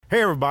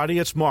Hey everybody,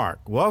 it's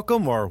Mark.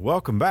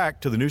 Welcome back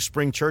to the New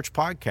Spring Church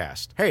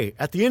Podcast. Hey,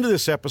 at the end of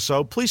this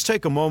episode, please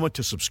take a moment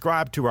to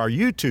subscribe to our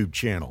YouTube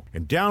channel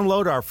and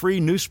download our free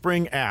New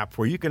Spring app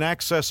where you can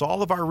access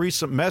all of our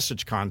recent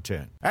message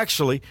content.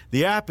 Actually,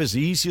 the app is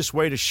the easiest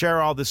way to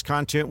share all this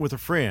content with a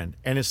friend,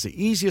 and it's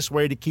the easiest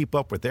way to keep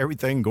up with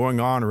everything going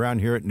on around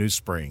here at New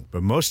Spring.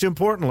 But most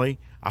importantly,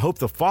 I hope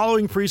the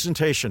following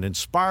presentation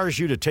inspires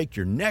you to take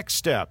your next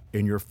step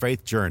in your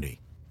faith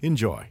journey.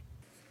 Enjoy.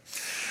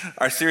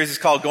 Our series is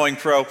called Going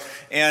Pro,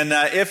 and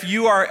if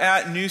you are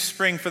at New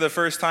Spring for the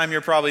first time,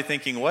 you're probably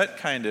thinking, what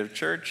kind of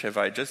church have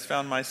I just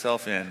found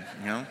myself in?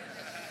 You know,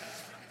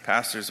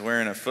 pastor's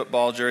wearing a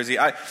football jersey.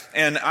 I've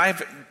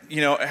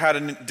had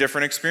a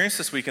different experience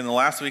this weekend.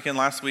 Last week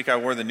I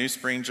wore the New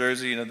Spring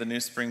jersey, the New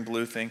Spring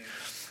blue thing.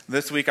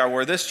 This week I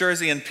wore this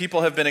jersey, and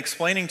people have been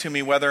explaining to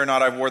me whether or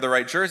not I wore the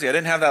right jersey. I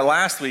didn't have that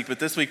last week, but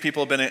this week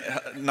people have been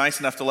nice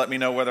enough to let me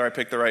know whether I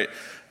picked the right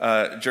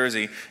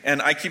jersey.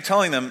 And I keep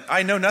telling them,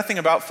 I know nothing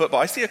about football.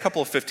 I see a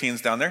couple of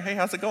 15s down there. Hey,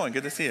 how's it going?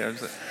 Good to see you.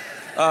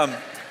 I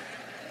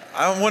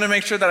want to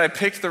make sure that I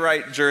picked the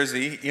right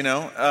jersey,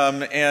 but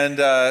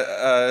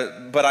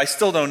I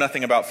still know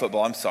nothing about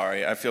football. I'm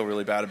sorry. I feel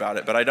really bad about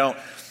it, but I don't.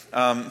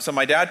 So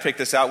my dad picked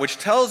this out, which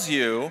tells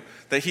you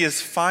that he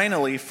is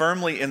finally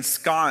firmly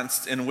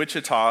ensconced in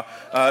Wichita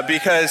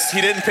because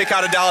he didn't pick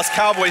out a Dallas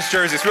Cowboys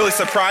jersey. It's really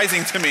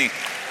surprising to me.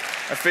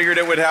 I figured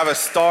it would have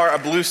a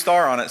blue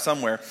star on it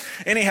somewhere.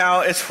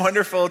 Anyhow, it's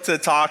wonderful to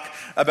talk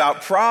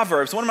about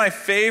Proverbs, one of my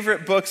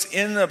favorite books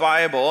in the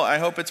Bible. I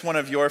hope it's one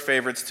of your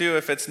favorites too.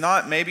 If it's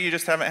not, maybe you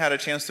just haven't had a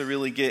chance to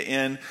really get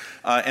in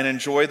and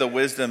enjoy the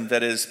wisdom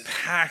that is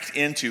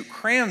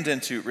crammed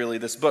into really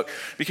this book.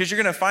 Because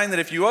you're going to find that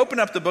if you open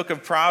up the book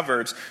of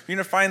Proverbs, you're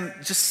going to find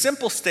just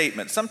simple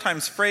statements,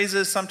 sometimes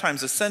phrases,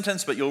 sometimes a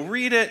sentence, but you'll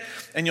read it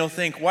and you'll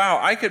think, wow,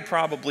 I could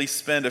probably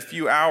spend a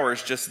few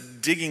hours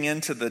just digging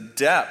into the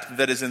depth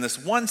that is in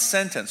this one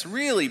sentence.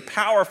 Really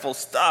powerful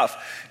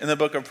stuff in the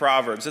book of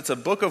Proverbs. It's a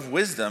book of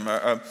wisdom,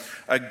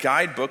 a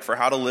guidebook for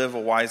how to live a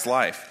wise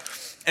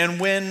life. And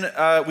when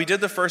we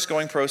did the first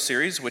Going Pro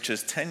series, which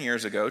is 10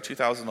 years ago,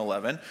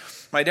 2011,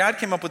 my dad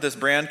came up with this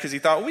brand because he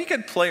thought we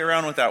could play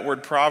around with that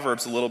word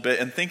Proverbs a little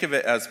bit and think of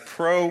it as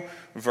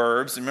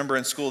pro-verbs. Remember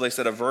in school they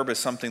said a verb is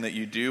something that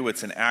you do,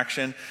 it's an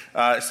action.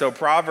 So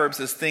Proverbs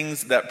is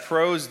things that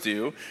pros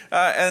do.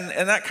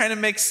 And that kind of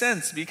makes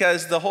sense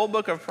because the whole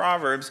book of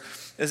Proverbs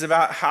is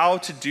about how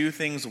to do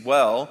things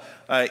well,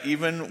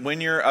 even when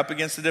you're up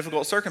against a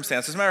difficult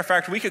circumstance. As a matter of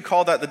fact, we could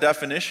call that the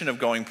definition of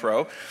going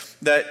pro,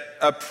 that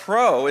a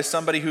pro is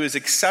somebody who is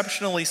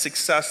exceptionally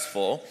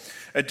successful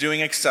at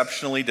doing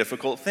exceptionally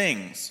difficult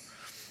things.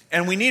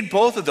 And we need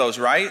both of those,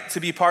 right, to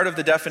be part of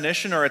the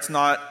definition, or it's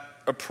not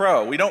a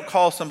pro. We don't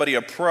call somebody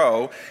a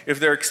pro if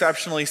they're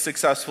exceptionally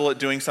successful at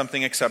doing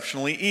something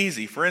exceptionally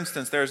easy. For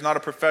instance, there's not a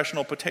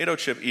professional potato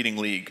chip eating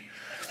league.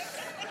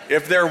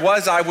 If there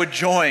was, I would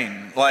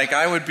join.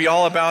 I would be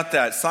all about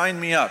that. Sign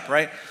me up,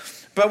 right?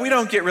 But we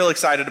don't get real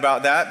excited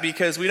about that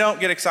because we don't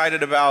get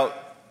excited about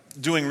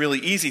doing really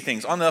easy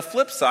things. On the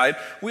flip side,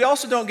 we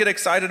also don't get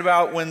excited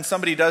about when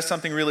somebody does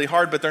something really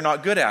hard but they're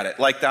not good at it.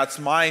 That's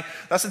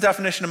the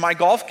definition of my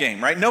golf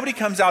game, right? Nobody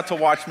comes out to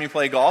watch me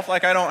play golf. I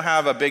don't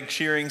have a big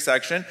cheering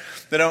section.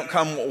 They don't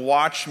come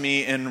watch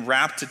me in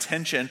rapt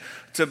attention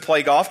to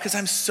play golf because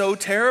I'm so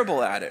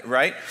terrible at it,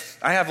 right?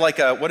 I have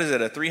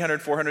a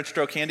 300, 400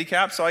 stroke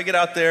handicap, so I get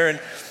out there and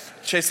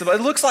chase the ball.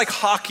 It looks like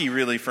hockey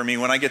really for me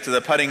when I get to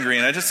the putting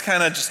green. I just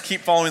kind of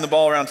keep following the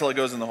ball around until it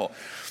goes in the hole.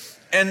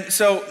 And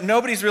so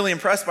nobody's really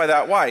impressed by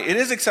that. Why? It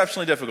is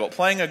exceptionally difficult.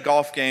 Playing a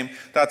golf game,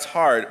 that's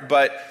hard,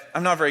 but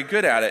I'm not very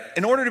good at it.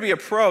 In order to be a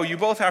pro, you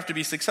both have to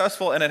be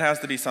successful and it has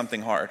to be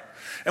something hard.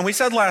 And we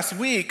said last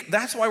week,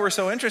 that's why we're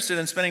so interested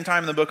in spending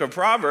time in the book of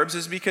Proverbs,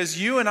 is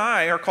because you and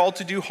I are called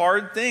to do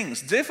hard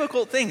things,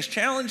 difficult things,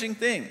 challenging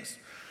things.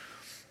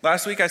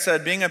 Last week I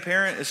said being a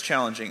parent is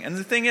challenging. And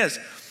the thing is,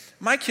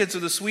 my kids are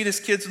the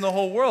sweetest kids in the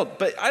whole world,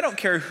 but I don't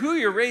care who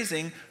you're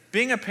raising,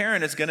 being a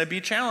parent is going to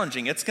be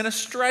challenging. It's going to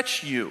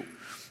stretch you.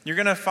 You're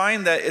going to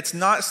find that it's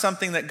not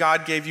something that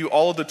God gave you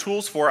all of the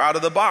tools for out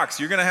of the box.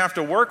 You're going to have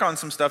to work on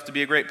some stuff to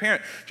be a great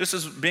parent. Just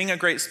as being a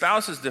great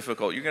spouse is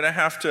difficult, you're going to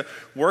have to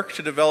work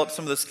to develop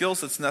some of the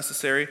skills that's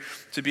necessary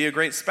to be a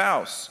great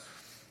spouse.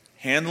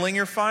 Handling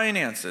your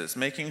finances,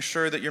 making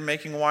sure that you're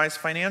making wise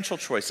financial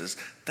choices,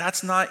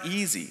 that's not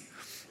easy.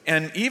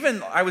 And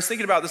even, I was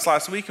thinking about this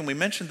last week, and we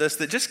mentioned this,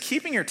 that just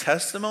keeping your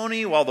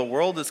testimony while the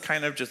world is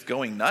kind of just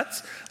going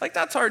nuts,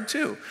 that's hard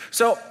too.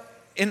 So,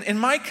 in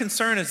my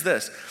concern is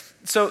this.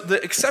 So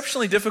the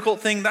exceptionally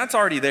difficult thing, that's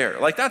already there.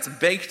 That's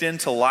baked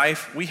into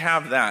life. We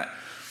have that.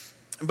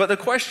 But the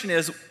question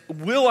is,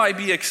 will I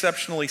be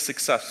exceptionally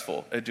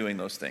successful at doing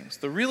those things?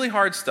 The really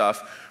hard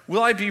stuff,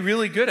 will I be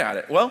really good at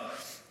it? Well,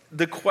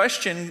 the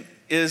question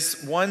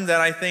is one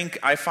that I think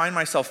I find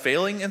myself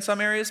failing in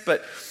some areas,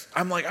 but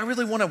I'm I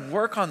really want to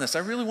work on this. I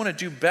really want to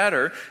do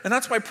better. And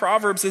that's why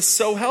Proverbs is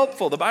so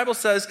helpful. The Bible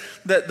says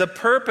that the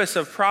purpose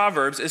of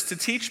Proverbs is to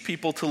teach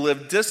people to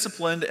live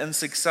disciplined and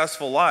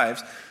successful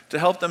lives, to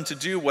help them to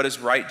do what is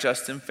right,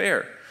 just, and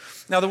fair.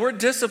 Now, the word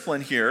discipline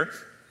here,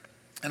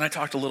 and I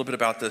talked a little bit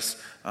about this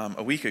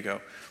a week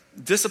ago.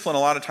 Discipline, a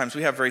lot of times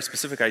we have very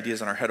specific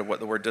ideas in our head of what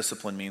the word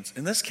discipline means.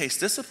 In this case,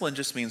 discipline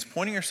just means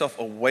pointing yourself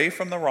away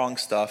from the wrong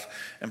stuff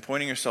and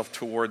pointing yourself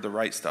toward the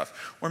right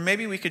stuff. Or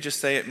maybe we could just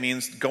say it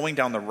means going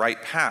down the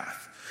right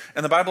path.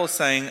 And the Bible is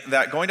saying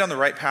that going down the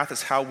right path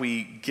is how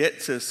we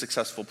get to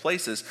successful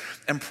places.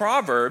 And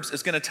Proverbs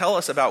is going to tell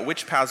us about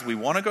which paths we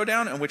want to go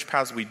down and which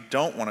paths we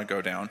don't want to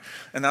go down.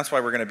 And that's why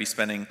we're going to be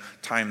spending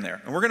time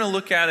there. And we're going to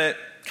look at it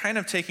kind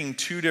of taking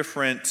two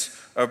different,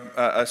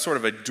 a sort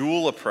of a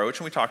dual approach.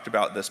 And we talked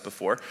about this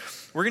before.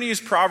 We're going to use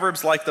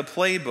Proverbs like the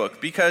playbook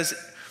because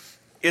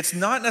it's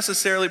not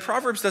necessarily,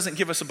 Proverbs doesn't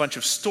give us a bunch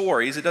of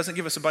stories. It doesn't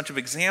give us a bunch of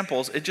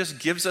examples. It just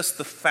gives us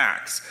the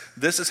facts.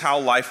 This is how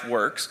life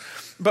works.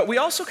 But we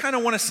also kind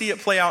of want to see it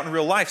play out in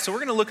real life. So we're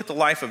going to look at the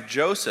life of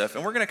Joseph,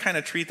 and we're going to kind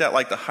of treat that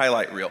like the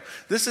highlight reel.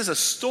 This is a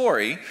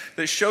story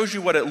that shows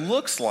you what it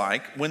looks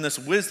like when this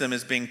wisdom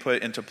is being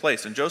put into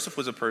place. And Joseph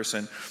was a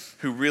person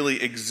who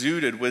really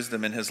exuded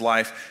wisdom in his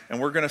life,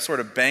 and we're going to sort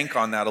of bank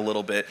on that a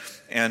little bit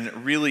and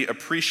really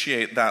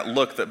appreciate that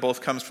look that both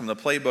comes from the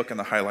playbook and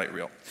the highlight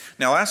reel.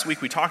 Now, last week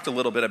we talked a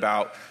little bit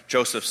about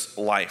Joseph's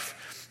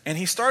life. And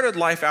he started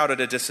life out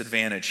at a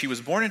disadvantage. He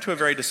was born into a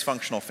very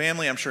dysfunctional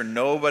family. I'm sure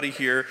nobody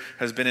here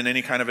has been in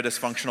any kind of a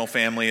dysfunctional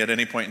family at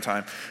any point in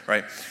time,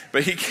 right?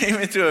 But he came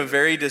into a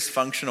very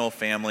dysfunctional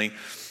family.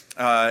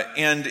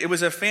 And it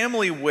was a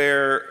family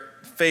where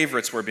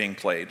favorites were being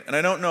played. And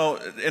I don't know,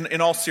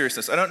 in all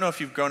seriousness, I don't know if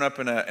you've grown up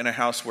in a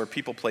house where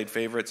people played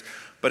favorites,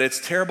 but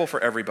it's terrible for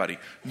everybody.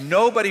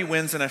 Nobody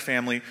wins in a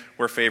family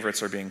where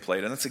favorites are being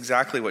played. And that's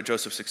exactly what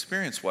Joseph's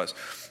experience was.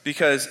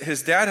 Because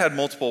his dad had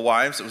multiple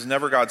wives. It was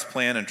never God's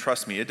plan, and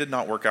trust me, it did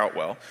not work out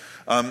well.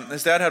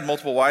 His dad had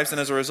multiple wives,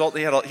 and as a result,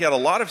 he had a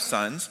lot of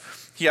sons.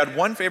 He had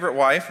one favorite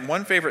wife,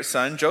 one favorite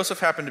son. Joseph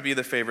happened to be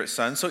the favorite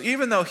son. So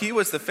even though he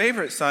was the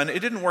favorite son, it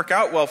didn't work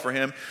out well for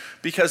him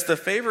because the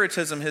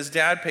favoritism his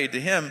dad paid to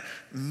him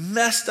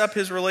messed up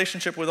his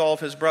relationship with all of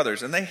his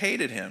brothers, and they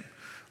hated him.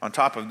 On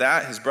top of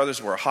that, his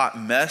brothers were a hot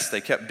mess. They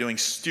kept doing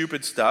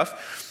stupid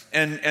stuff.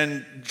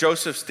 And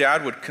Joseph's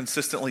dad would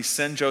consistently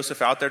send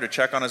Joseph out there to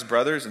check on his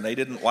brothers, and they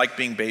didn't like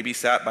being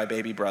babysat by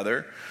baby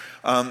brother.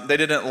 They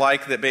didn't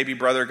like that baby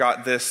brother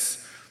got this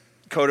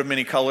coat of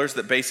many colors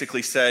that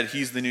basically said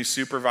he's the new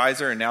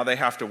supervisor, and now they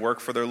have to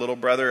work for their little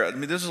brother. I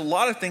mean, there's a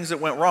lot of things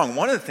that went wrong.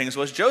 One of the things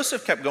was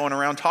Joseph kept going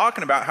around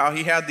talking about how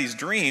he had these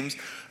dreams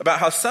about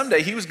how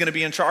someday he was going to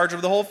be in charge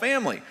of the whole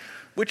family,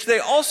 which they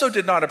also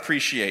did not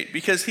appreciate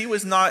because he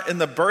was not in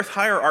the birth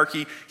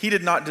hierarchy. He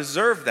did not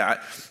deserve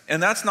that,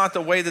 and that's not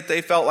the way that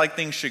they felt like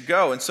things should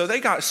go. And so they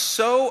got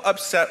so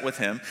upset with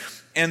him,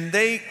 and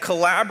they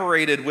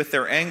collaborated with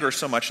their anger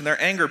so much, and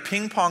their anger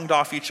ping-ponged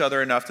off each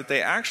other enough that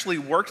they actually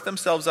worked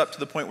themselves up to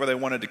the point where they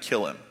wanted to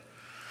kill him.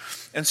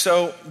 And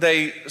so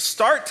they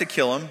start to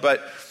kill him,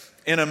 but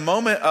in a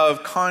moment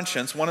of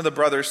conscience, one of the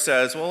brothers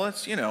says, well,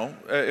 let's,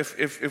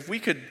 if we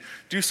could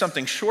do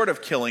something short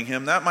of killing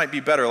him, that might be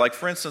better. Like,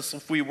 for instance,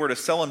 if we were to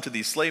sell him to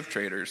these slave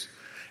traders,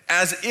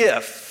 as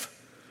if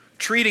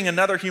treating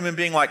another human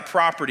being like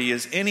property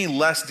is any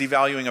less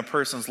devaluing a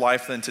person's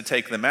life than to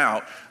take them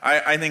out.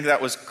 I think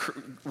that was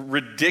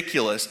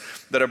ridiculous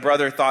that a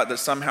brother thought that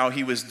somehow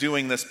he was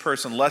doing this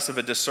person less of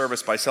a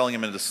disservice by selling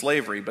him into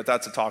slavery, but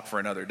that's a talk for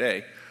another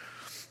day.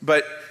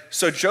 But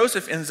so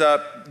Joseph ends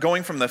up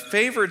going from the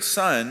favored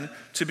son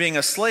to being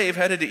a slave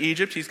headed to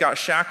Egypt. He's got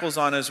shackles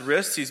on his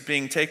wrists. He's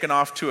being taken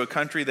off to a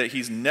country that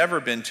he's never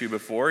been to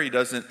before. He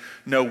doesn't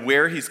know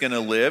where he's going to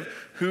live,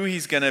 who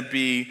he's going to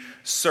be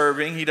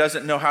serving. He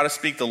doesn't know how to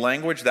speak the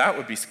language. That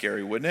would be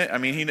scary, wouldn't it? I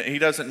mean, he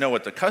doesn't know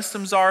what the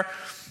customs are.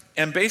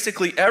 And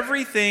basically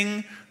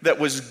everything that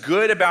was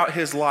good about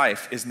his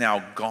life is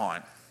now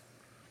gone.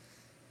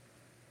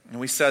 And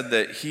we said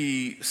that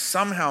he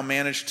somehow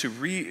managed to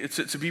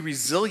be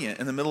resilient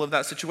in the middle of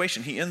that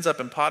situation. He ends up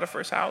in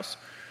Potiphar's house.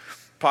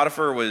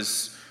 Potiphar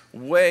was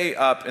way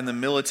up in the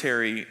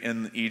military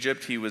in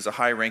Egypt. He was a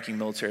high-ranking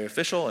military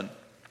official, and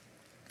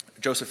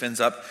Joseph ends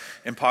up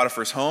in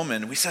Potiphar's home.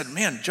 And we said,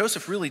 man,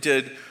 Joseph really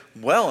did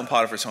well in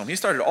Potiphar's home. He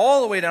started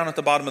all the way down at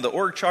the bottom of the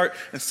org chart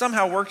and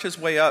somehow worked his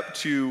way up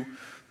to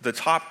the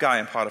top guy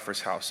in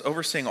Potiphar's house,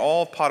 overseeing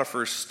all of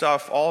Potiphar's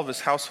stuff, all of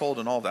his household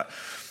and all that.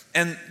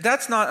 And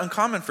that's not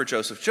uncommon for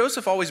Joseph.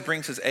 Joseph always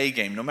brings his A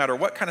game, no matter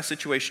what kind of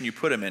situation you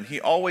put him in.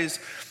 He always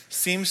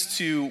seems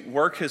to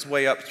work his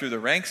way up through the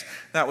ranks.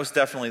 That was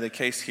definitely the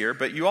case here.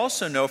 But you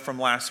also know from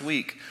last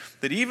week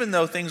that even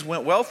though things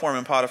went well for him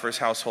in Potiphar's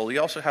household, he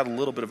also had a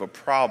little bit of a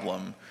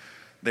problem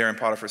there in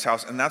Potiphar's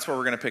house, and that's where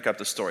we're going to pick up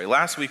the story.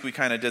 Last week, we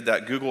kind of did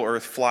that Google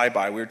Earth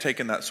flyby. We were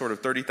taking that sort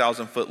of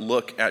 30,000-foot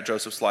look at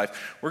Joseph's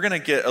life. We're going to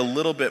get a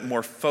little bit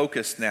more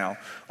focused now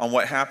on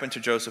what happened to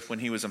Joseph when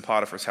he was in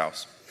Potiphar's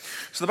house.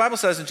 So the Bible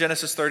says in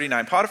Genesis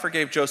 39, Potiphar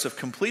gave Joseph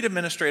complete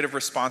administrative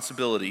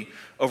responsibility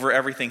over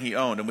everything he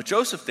owned. And with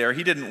Joseph there,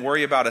 he didn't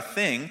worry about a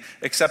thing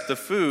except the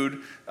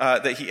food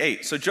that he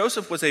ate. So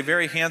Joseph was a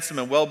very handsome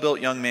and well-built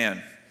young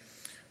man.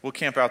 We'll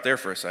camp out there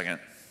for a second.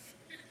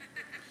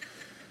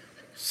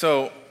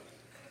 So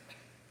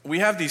we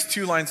have these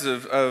two lines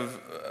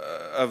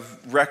of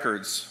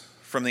records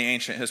from the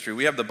ancient history.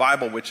 We have the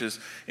Bible, which is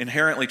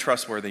inherently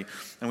trustworthy,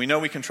 and we know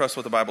we can trust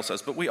what the Bible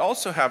says. But we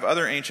also have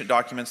other ancient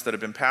documents that have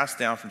been passed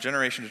down from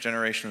generation to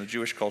generation in the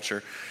Jewish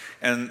culture.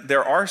 And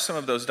there are some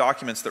of those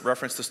documents that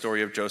reference the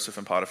story of Joseph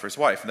and Potiphar's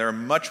wife. And they're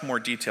much more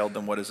detailed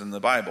than what is in the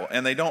Bible.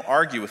 And they don't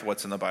argue with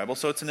what's in the Bible,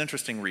 so it's an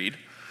interesting read.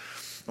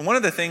 And one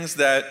of the things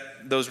that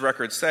those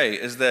records say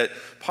is that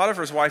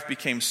Potiphar's wife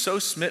became so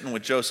smitten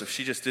with Joseph,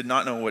 she just did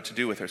not know what to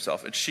do with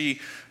herself. And she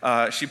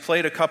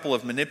played a couple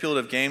of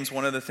manipulative games.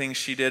 One of the things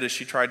she did is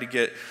she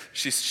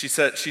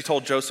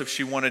told Joseph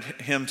she wanted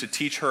him to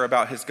teach her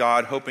about his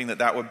God, hoping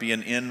that would be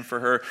an in for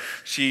her.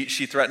 She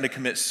threatened to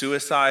commit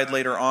suicide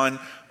later on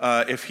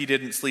if he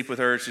didn't sleep with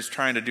her. She's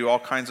trying to do all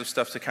kinds of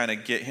stuff to kind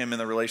of get him in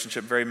the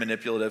relationship, very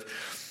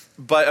manipulative.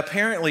 But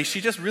apparently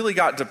she just really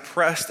got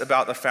depressed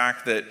about the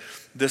fact that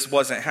this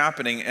wasn't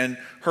happening. And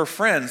her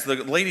friends, the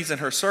ladies in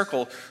her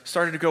circle,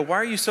 started to go, "Why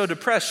are you so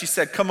depressed?" She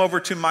said, "Come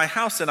over to my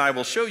house and I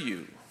will show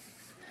you."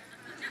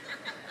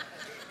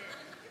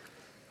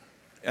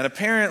 And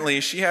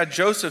apparently she had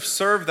Joseph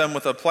serve them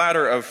with a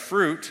platter of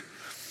fruit.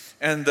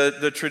 And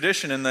the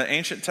tradition in the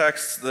ancient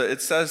texts,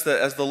 it says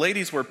that as the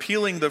ladies were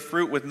peeling the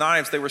fruit with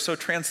knives, they were so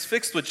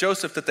transfixed with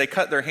Joseph that they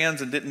cut their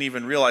hands and didn't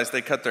even realize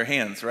they cut their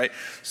hands, right?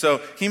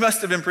 So he must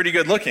have been pretty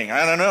good looking.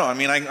 I don't know. I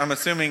mean, I'm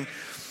assuming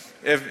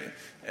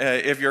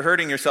if you're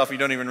hurting yourself, you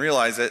don't even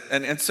realize it.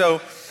 And so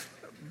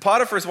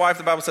Potiphar's wife,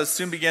 the Bible says,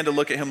 soon began to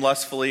look at him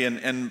lustfully.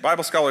 And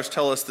Bible scholars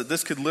tell us that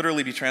this could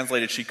literally be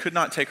translated, she could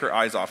not take her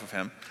eyes off of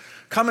him.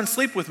 "Come and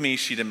sleep with me,"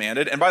 she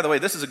demanded. And by the way,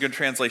 this is a good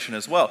translation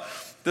as well.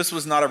 This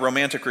was not a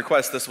romantic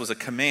request. This was a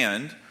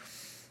command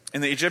in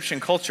the Egyptian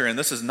culture, and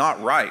this is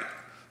not right.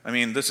 I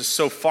mean, this is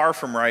so far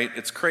from right,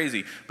 it's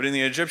crazy. But in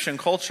the Egyptian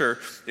culture,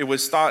 it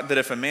was thought that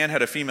if a man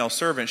had a female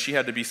servant, she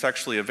had to be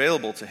sexually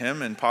available to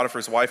him, and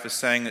Potiphar's wife is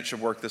saying it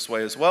should work this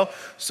way as well.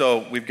 So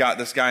we've got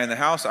this guy in the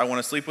house, I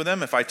want to sleep with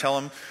him. If I tell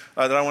him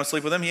that I want to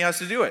sleep with him, he has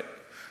to do it.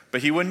 But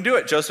he wouldn't do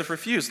it. Joseph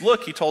refused.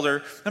 Look, he told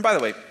her, and by the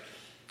way,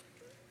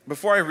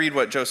 before I read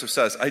what Joseph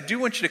says, I do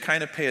want you to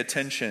kind of pay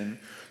attention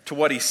to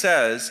what he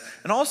says,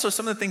 and also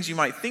some of the things you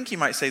might think he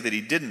might say that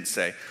he didn't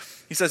say.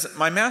 He says,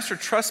 "My master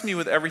trusts me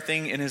with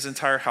everything in his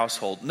entire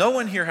household. No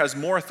one here has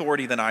more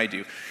authority than I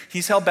do.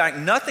 He's held back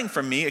nothing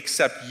from me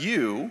except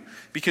you,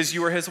 because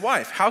you are his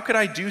wife. How could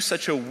I do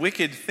such a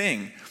wicked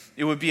thing?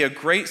 It would be a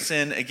great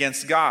sin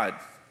against God."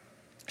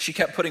 She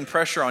kept putting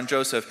pressure on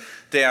Joseph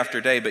day after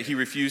day, but he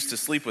refused to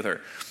sleep with her.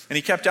 And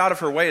he kept out of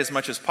her way as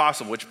much as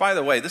possible, which, by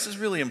the way, this is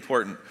really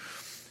important.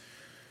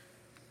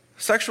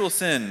 Sexual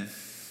sin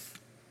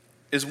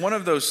is one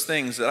of those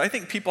things that I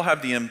think people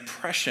have the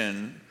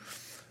impression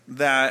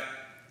that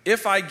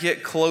if I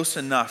get close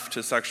enough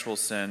to sexual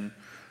sin,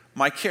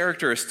 my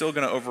character is still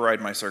going to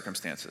override my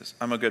circumstances.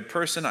 I'm a good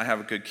person, I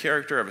have a good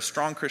character, I have a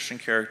strong Christian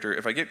character.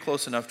 If I get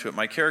close enough to it,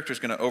 my character is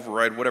going to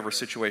override whatever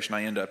situation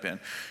I end up in.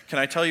 Can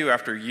I tell you,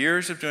 after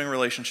years of doing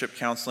relationship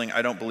counseling,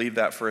 I don't believe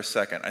that for a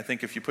second. I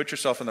think if you put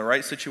yourself in the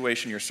right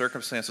situation, your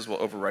circumstances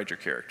will override your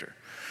character.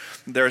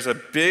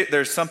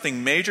 There's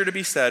something major to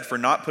be said for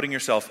not putting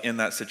yourself in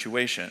that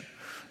situation.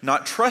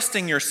 Not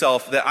trusting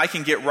yourself that I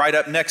can get right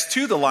up next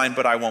to the line,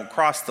 but I won't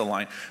cross the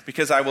line.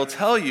 Because I will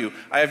tell you,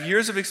 I have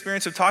years of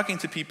experience of talking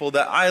to people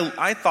that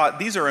I thought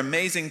these are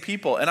amazing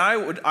people. And I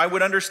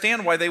would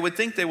understand why they would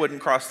think they wouldn't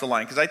cross the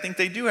line, because I think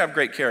they do have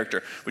great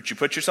character. But you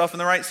put yourself in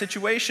the right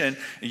situation,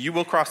 and you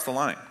will cross the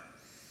line.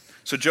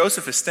 So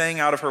Joseph is staying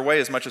out of her way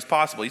as much as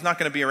possible. He's not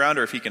going to be around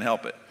her if he can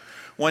help it.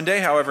 One day,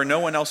 however, no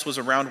one else was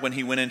around when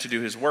he went in to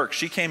do his work.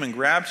 She came and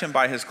grabbed him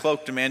by his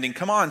cloak, demanding,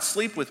 "Come on,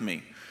 sleep with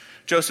me."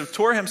 Joseph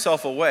tore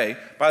himself away.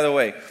 By the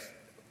way,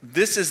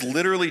 this is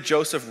literally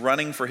Joseph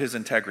running for his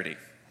integrity.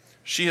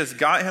 She has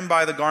got him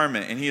by the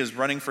garment, and he is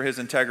running for his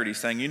integrity,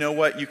 saying, "You know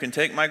what? You can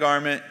take my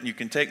garment. You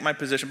can take my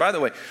position." By the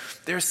way,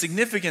 there's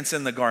significance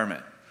in the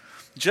garment.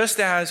 Just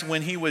as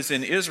when he was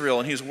in Israel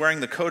and he was wearing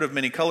the coat of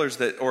many colors,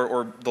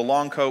 or the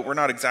long coat, we're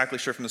not exactly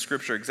sure from the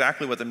scripture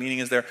exactly what the meaning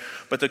is there,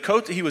 but the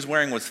coat that he was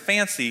wearing was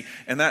fancy,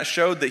 and that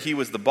showed that he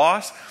was the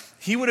boss.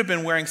 He would have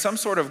been wearing some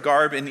sort of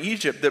garb in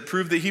Egypt that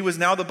proved that he was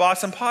now the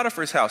boss in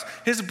Potiphar's house.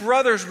 His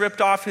brothers ripped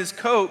off his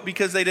coat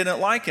because they didn't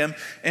like him,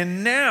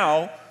 and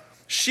now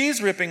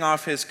she's ripping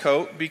off his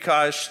coat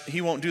because he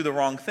won't do the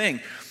wrong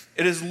thing.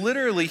 It is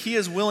literally, he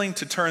is willing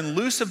to turn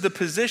loose of the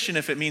position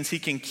if it means he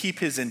can keep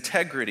his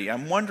integrity.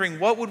 I'm wondering,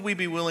 what would we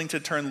be willing to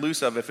turn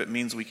loose of if it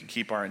means we can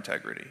keep our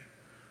integrity?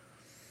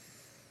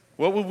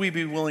 What would we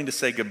be willing to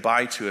say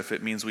goodbye to if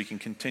it means we can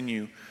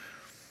continue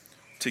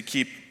to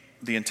keep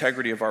the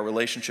integrity of our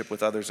relationship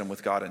with others and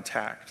with God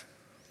intact?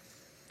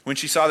 When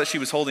she saw that she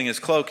was holding his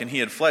cloak and he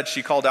had fled,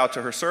 she called out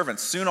to her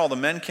servants. Soon all the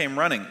men came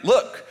running.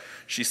 "Look,"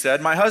 she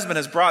said, "my husband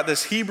has brought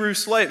this Hebrew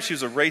slave." She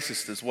was a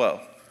racist as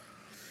well.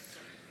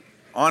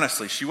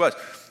 Honestly, she was.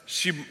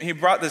 He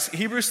brought this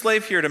Hebrew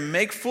slave here to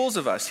make fools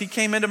of us. He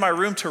came into my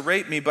room to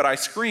rape me, but I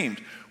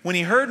screamed. When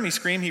he heard me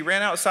scream, he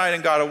ran outside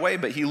and got away,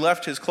 but he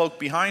left his cloak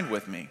behind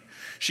with me.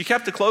 She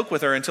kept the cloak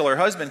with her until her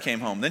husband came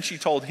home. Then she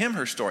told him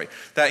her story.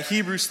 That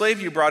Hebrew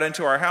slave you brought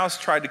into our house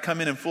tried to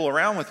come in and fool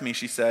around with me,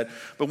 she said.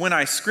 But when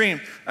I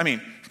screamed, he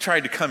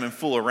tried to come and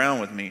fool around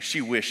with me.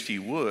 She wished he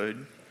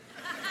would.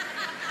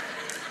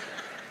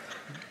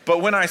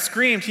 But when I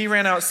screamed, he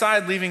ran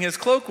outside, leaving his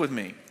cloak with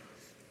me.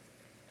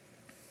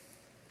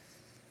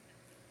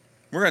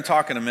 We're going to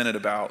talk in a minute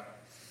about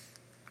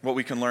what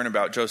we can learn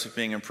about Joseph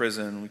being in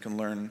prison. We can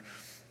learn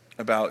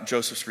about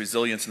Joseph's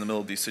resilience in the middle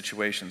of these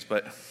situations.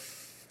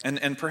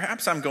 And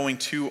perhaps I'm going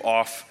too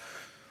off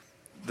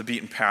the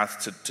beaten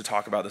path to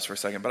talk about this for a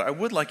second, but I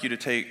would like you to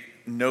take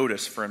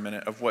notice for a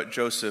minute of what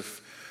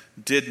Joseph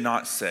did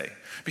not say.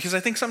 Because I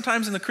think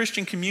sometimes in the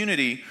Christian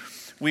community,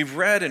 we've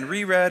read and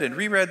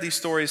reread these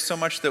stories so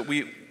much that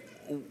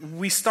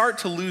we start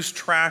to lose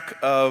track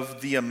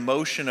of the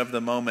emotion of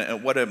the moment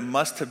and what it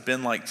must have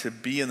been like to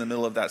be in the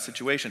middle of that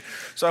situation.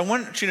 So I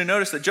want you to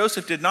notice that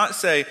Joseph did not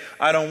say,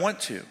 I don't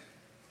want to.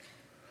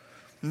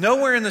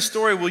 Nowhere in the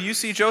story will you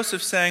see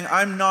Joseph saying,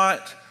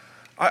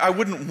 I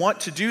wouldn't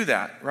want to do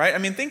that, right?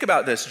 Think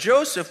about this.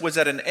 Joseph was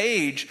at an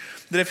age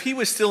that if he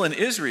was still in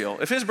Israel,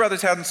 if his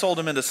brothers hadn't sold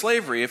him into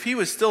slavery, if he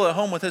was still at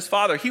home with his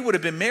father, he would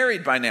have been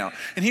married by now.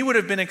 And he would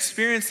have been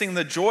experiencing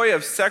the joy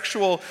of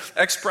sexual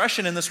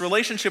expression in this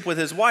relationship with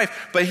his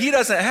wife. But he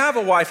doesn't have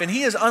a wife, and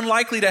he is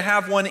unlikely to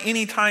have one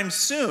anytime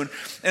soon.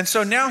 And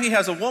so now he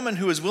has a woman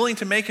who is willing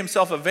to make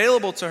himself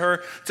available to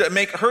her, to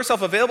make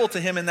herself available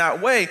to him in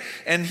that way.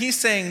 And he's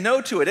saying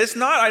no to it. It's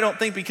not, I don't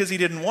think, because he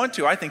didn't want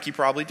to. I think he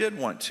probably did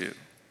want to.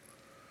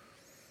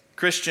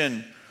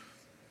 Christian,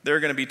 there are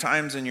going to be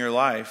times in your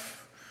life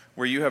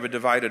where you have a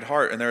divided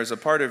heart, and there is a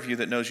part of you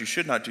that knows you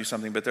should not do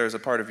something, but there is a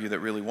part of you that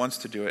really wants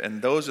to do it.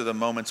 And those are the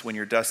moments when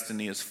your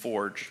destiny is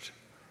forged.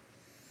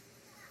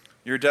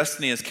 Your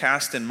destiny is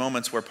cast in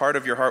moments where part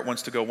of your heart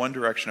wants to go one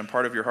direction and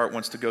part of your heart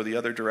wants to go the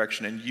other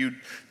direction, and you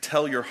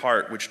tell your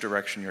heart which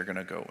direction you're going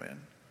to go in.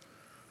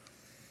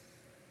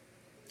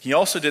 He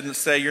also didn't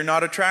say, you're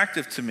not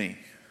attractive to me.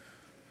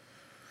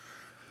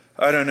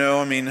 I don't know.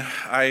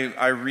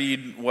 I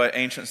read what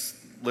ancient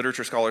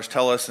literature scholars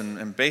tell us,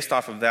 and based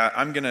off of that,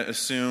 I'm going to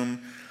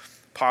assume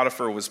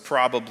Potiphar was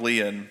probably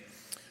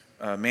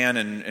a man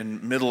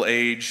in middle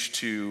age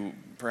to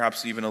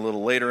perhaps even a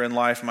little later in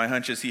life. My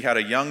hunch is he had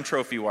a young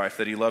trophy wife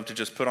that he loved to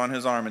just put on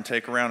his arm and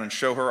take around and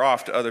show her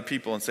off to other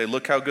people and say,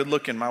 look how good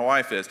looking my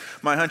wife is.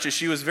 My hunch is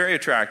she was very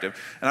attractive.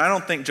 And I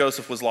don't think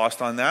Joseph was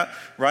lost on that,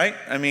 right?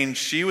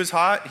 She was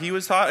hot, he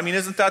was hot.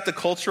 Isn't that the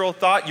cultural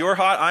thought? You're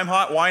hot, I'm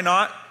hot, why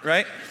not,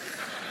 right?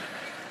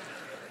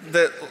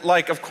 That,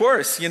 of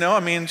course,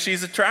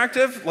 she's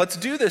attractive, let's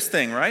do this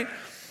thing, right?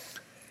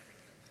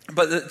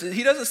 But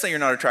he doesn't say you're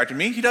not attracted to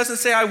me. He doesn't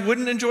say I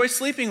wouldn't enjoy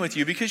sleeping with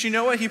you, because you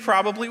know what? He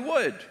probably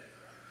would.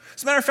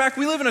 As a matter of fact,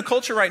 we live in a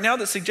culture right now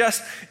that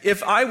suggests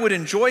if I would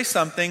enjoy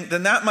something,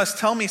 then that must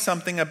tell me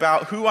something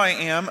about who I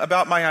am,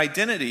 about my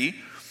identity,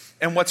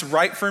 and what's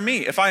right for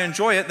me. If I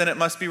enjoy it, then it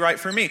must be right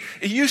for me.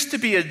 It used to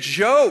be a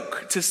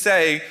joke to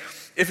say,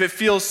 if it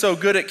feels so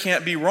good, it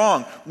can't be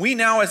wrong. We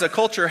now as a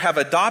culture have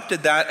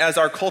adopted that as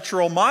our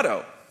cultural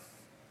motto.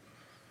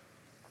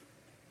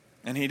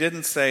 And he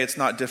didn't say it's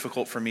not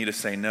difficult for me to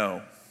say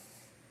no,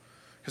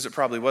 because it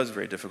probably was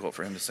very difficult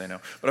for him to say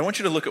no. But I want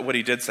you to look at what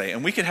he did say.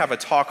 And we could have a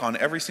talk on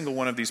every single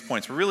one of these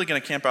points. We're really going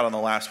to camp out on the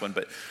last one.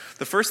 But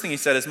the first thing he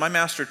said is, my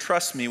master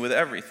trusts me with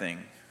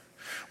everything.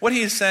 What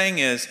he is saying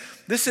is,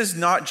 this is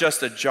not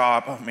just a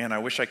job. Oh man, I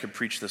wish I could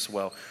preach this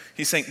well.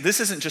 He's saying, this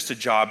isn't just a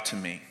job to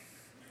me.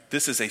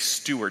 This is a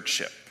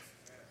stewardship.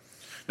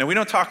 Now, we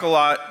don't talk a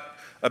lot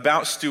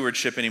about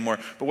stewardship anymore,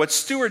 but what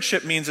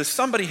stewardship means is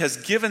somebody has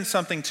given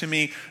something to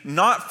me,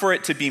 not for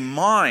it to be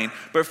mine,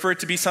 but for it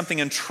to be something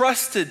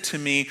entrusted to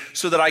me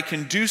so that I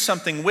can do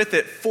something with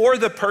it for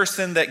the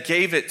person that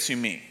gave it to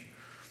me.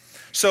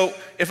 So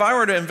if I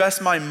were to invest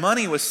my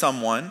money with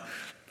someone,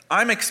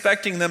 I'm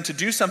expecting them to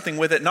do something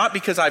with it, not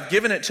because I've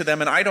given it to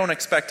them and I don't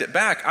expect it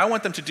back. I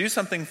want them to do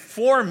something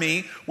for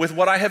me with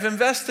what I have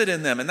invested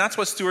in them. And that's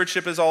what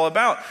stewardship is all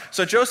about.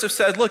 So Joseph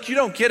said, look, you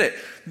don't get it.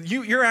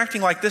 You're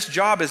acting like this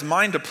job is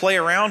mine to play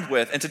around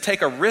with and to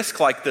take a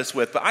risk like this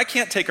with. But I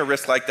can't take a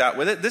risk like that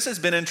with it. This has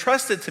been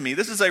entrusted to me.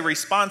 This is a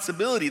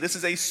responsibility. This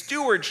is a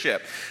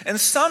stewardship.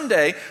 And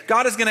someday,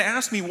 God is going to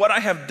ask me what I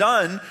have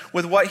done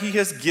with what he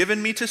has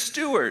given me to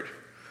steward.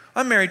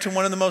 I'm married to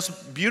one of the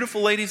most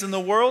beautiful ladies in the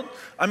world.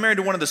 I'm married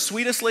to one of the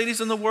sweetest ladies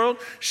in the world.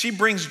 She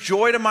brings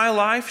joy to my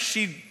life.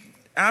 She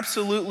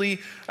absolutely,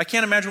 I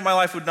can't imagine what my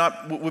life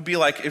would be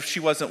like if she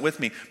wasn't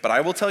with me. But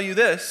I will tell you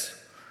this,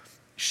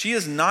 she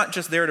is not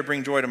just there to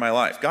bring joy to my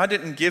life. God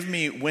didn't give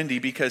me Wendy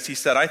because he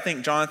said, I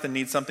think Jonathan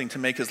needs something to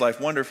make his life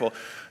wonderful.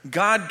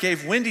 God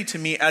gave Wendy to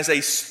me as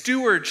a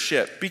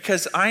stewardship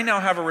because I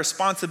now have a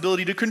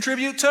responsibility to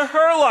contribute to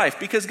her life,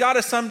 because God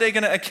is someday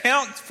going to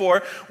account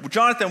for,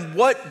 Jonathan,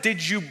 what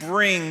did you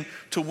bring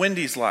to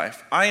Wendy's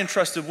life? I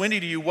entrusted Wendy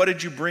to you. What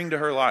did you bring to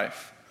her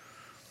life?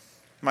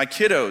 My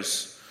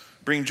kiddos,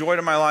 bring joy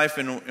to my life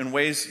in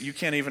ways you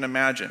can't even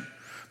imagine.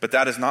 But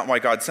that is not why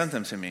God sent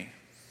them to me.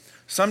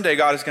 Someday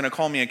God is going to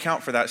call me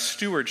account for that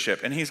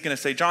stewardship. And he's going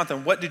to say,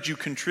 Jonathan, what did you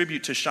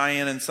contribute to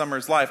Cheyenne and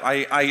Summer's life?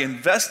 I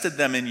invested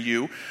them in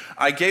you.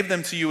 I gave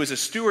them to you as a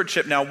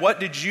stewardship. Now,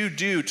 what did you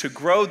do to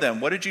grow them?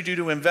 What did you do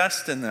to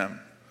invest in them?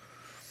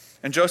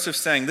 And Joseph's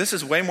saying, this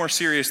is way more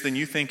serious than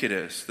you think it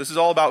is. This is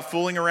all about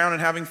fooling around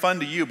and having fun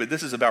to you, but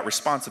this is about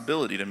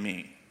responsibility to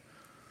me.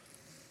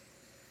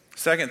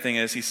 Second thing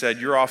is, he said,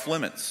 you're off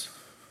limits.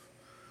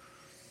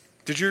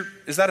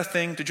 Is that a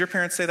thing? Did your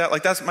parents say that?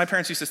 Like, my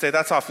parents used to say,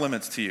 that's off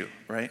limits to you,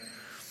 right?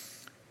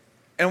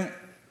 And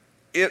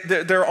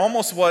there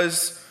almost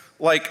was,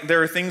 like,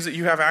 there are things that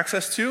you have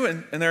access to,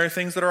 and there are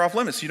things that are off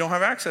limits. You don't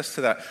have access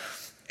to that.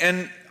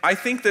 And I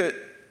think that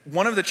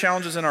one of the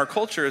challenges in our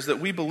culture is that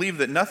we believe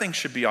that nothing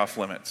should be off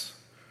limits.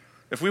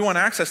 If we want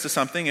access to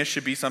something, it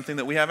should be something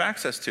that we have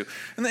access to.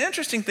 And the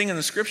interesting thing in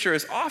the scripture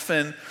is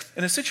often,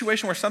 in a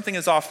situation where something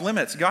is off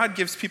limits, God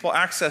gives people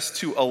access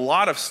to a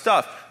lot of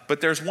stuff,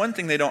 but there's one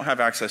thing they don't have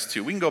access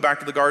to. We can go back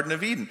to the Garden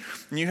of Eden.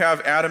 And you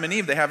have Adam and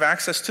Eve, they have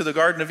access to the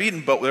Garden of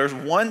Eden, but there's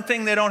one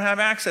thing they don't have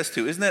access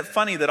to. Isn't it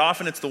funny that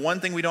often it's the one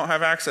thing we don't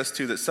have access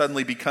to that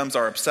suddenly becomes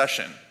our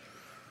obsession?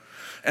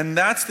 And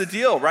that's the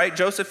deal, right?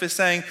 Joseph is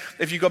saying,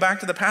 if you go back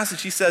to the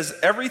passage, he says,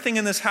 everything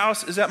in this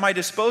house is at my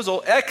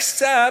disposal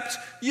except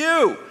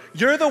you.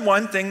 You're the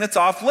one thing that's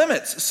off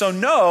limits. So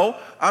no,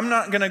 I'm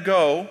not going to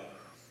go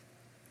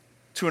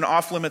to an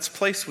off limits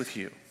place with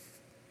you.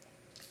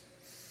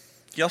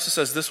 He also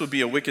says this would be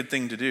a wicked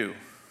thing to do.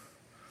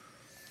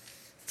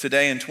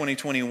 Today in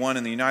 2021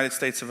 in the United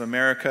States of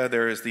America,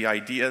 there is the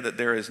idea that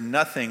there is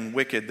nothing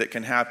wicked that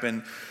can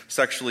happen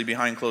sexually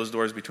behind closed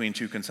doors between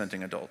two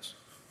consenting adults.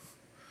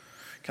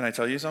 Can I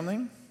tell you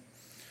something?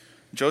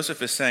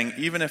 Joseph is saying,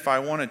 even if I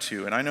wanted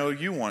to, and I know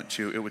you want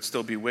to, it would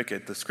still be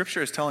wicked. The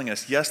scripture is telling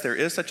us, yes, there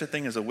is such a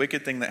thing as a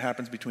wicked thing that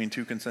happens between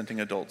two consenting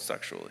adults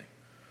sexually.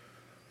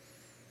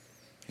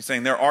 He's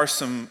saying there are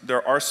some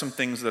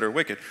things that are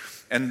wicked.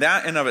 And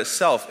that in of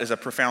itself is a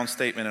profound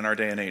statement in our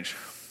day and age.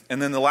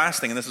 And then the last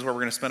thing, and this is where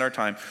we're going to spend our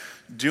time,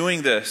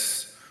 doing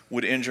this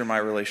would injure my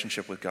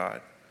relationship with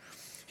God.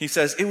 He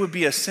says it would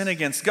be a sin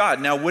against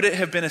God. Now, would it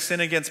have been a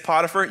sin against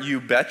Potiphar? You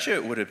betcha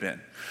it would have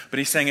been. But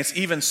he's saying it's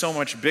even so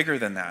much bigger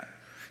than that.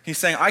 He's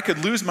saying I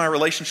could lose my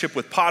relationship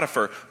with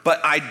Potiphar, but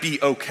I'd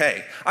be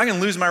okay. I can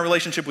lose my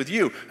relationship with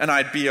you, and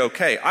I'd be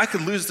okay. I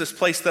could lose this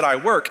place that I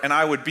work, and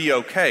I would be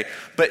okay.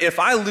 But if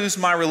I lose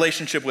my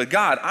relationship with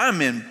God,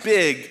 I'm in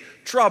big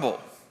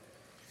trouble.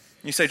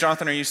 You say,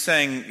 Jonathan, are you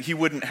saying he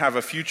wouldn't have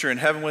a future in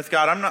heaven with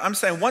God? I'm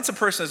saying once a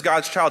person is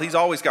God's child, he's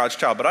always God's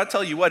child. But I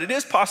tell you what, it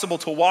is possible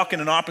to walk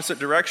in an opposite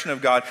direction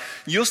of God.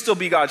 You'll still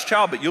be God's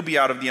child, but you'll be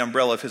out of the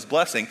umbrella of his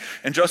blessing.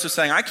 And Joseph's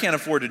saying, I can't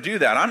afford to do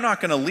that. I'm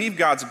not going to leave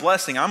God's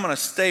blessing. I'm going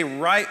to stay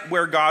right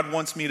where God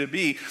wants me to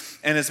be.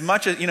 And as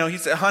much as, he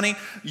said, honey,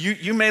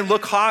 you may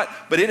look hot,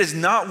 but it is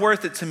not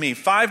worth it to me.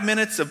 5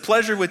 minutes of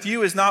pleasure with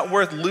you is not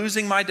worth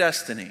losing my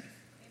destiny.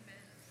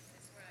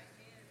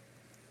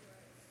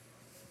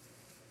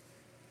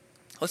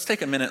 Let's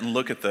take a minute and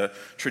look at the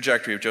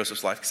trajectory of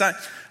Joseph's life. Because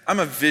I'm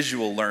a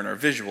visual learner,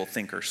 visual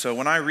thinker. So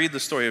when I read the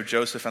story of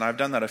Joseph, and I've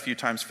done that a few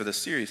times for this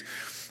series,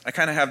 I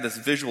kind of have this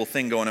visual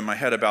thing going in my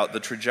head about the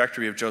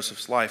trajectory of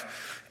Joseph's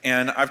life.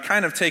 And I've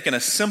kind of taken a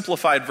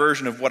simplified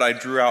version of what I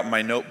drew out in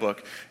my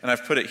notebook, and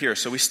I've put it here.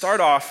 So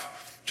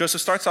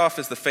Joseph starts off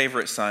as the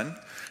favorite son,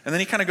 and then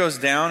he kind of goes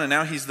down, and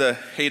now he's the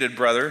hated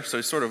brother, so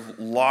he's sort of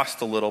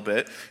lost a little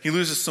bit. He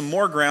loses some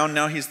more ground.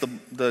 Now he's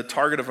the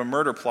target of a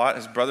murder plot.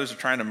 His brothers are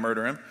trying to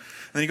murder him.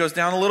 And then he goes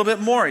down a little bit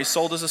more. He's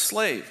sold as a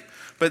slave.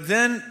 But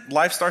then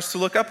life starts to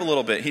look up a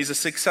little bit. He's a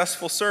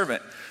successful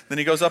servant. Then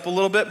he goes up a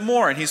little bit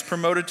more, and he's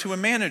promoted to a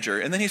manager.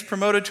 And then he's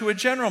promoted to a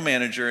general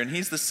manager, and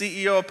he's the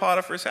CEO of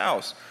Potiphar's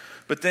house.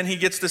 But then he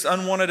gets this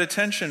unwanted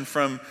attention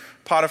from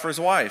Potiphar's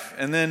wife.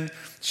 And then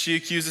she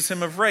accuses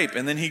him of rape.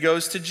 And then he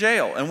goes to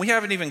jail. And we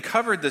haven't even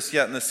covered this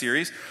yet in the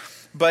series.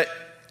 But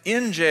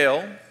in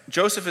jail,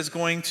 Joseph is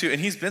going to,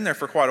 and he's been there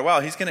for quite a while,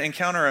 he's going to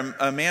encounter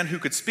a man who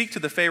could speak to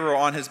the Pharaoh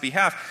on his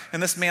behalf.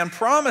 And this man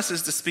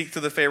promises to speak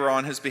to the Pharaoh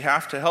on his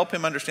behalf to help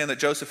him understand that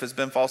Joseph has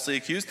been falsely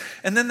accused.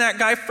 And then that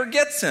guy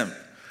forgets him.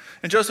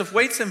 And Joseph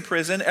waits in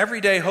prison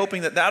every day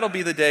hoping that that'll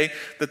be the day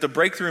that the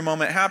breakthrough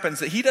moment happens,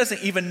 that he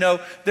doesn't even know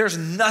there's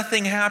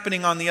nothing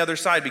happening on the other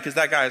side because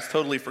that guy has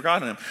totally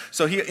forgotten him.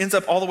 So he ends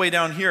up all the way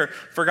down here,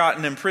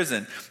 forgotten in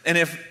prison. And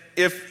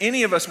if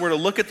any of us were to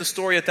look at the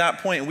story at that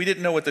point and we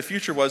didn't know what the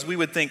future was, we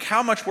would think,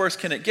 how much worse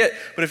can it get?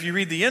 But if you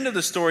read the end of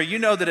the story, you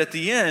know that at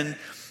the end,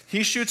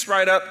 he shoots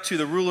right up to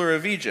the ruler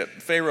of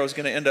Egypt. Pharaoh is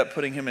going to end up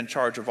putting him in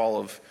charge of all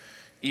of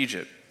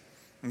Egypt.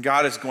 And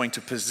God is going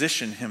to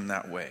position him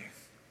that way.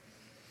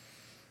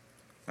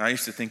 I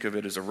used to think of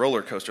it as a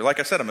roller coaster. Like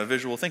I said, I'm a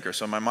visual thinker.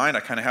 So in my mind, I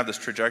kind of have this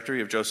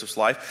trajectory of Joseph's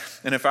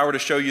life. And if I were to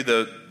show you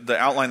the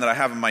outline that I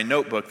have in my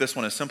notebook, this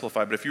one is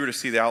simplified. But if you were to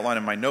see the outline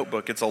in my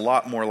notebook, it's a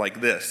lot more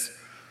like this.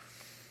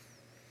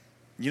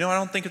 I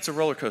don't think it's a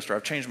roller coaster.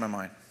 I've changed my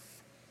mind.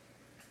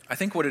 I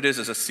think what it is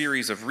a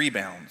series of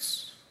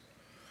rebounds.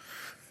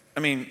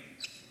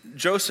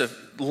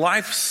 Joseph,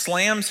 life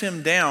slams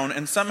him down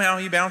and somehow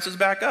he bounces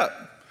back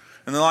up.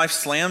 And then life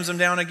slams him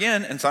down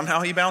again and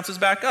somehow he bounces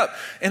back up.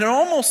 And it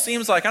almost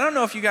seems like, I don't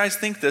know if you guys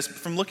think this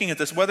from looking at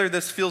this, whether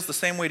this feels the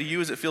same way to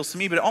you as it feels to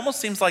me, but it almost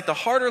seems like the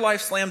harder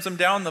life slams him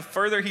down, the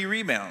further he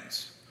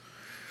rebounds.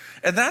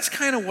 And that's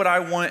kind of what I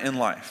want in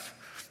life.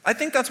 I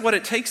think that's what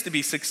it takes to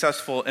be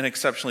successful in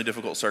exceptionally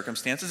difficult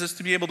circumstances, is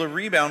to be able to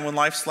rebound when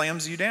life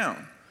slams you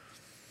down.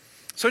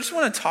 So I just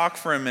want to talk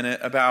for a minute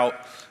about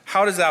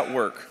how does that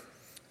work.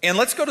 And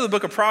let's go to the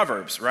book of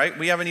Proverbs, right?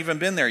 We haven't even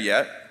been there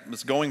yet.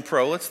 It's going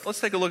pro. Let's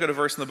take a look at a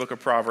verse in the book of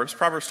Proverbs.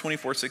 Proverbs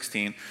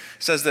 24:16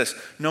 says this: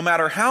 no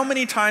matter how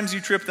many times you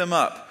trip them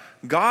up,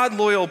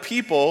 God-loyal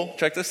people,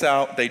 check this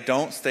out, they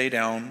don't stay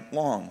down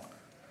long.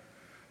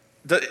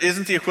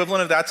 Isn't the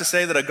equivalent of that to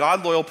say that a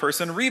God-loyal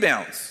person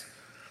rebounds?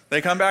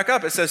 They come back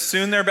up. It says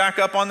soon they're back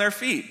up on their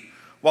feet,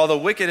 while the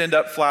wicked end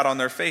up flat on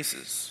their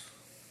faces.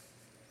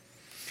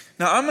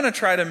 Now I'm going to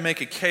try to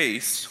make a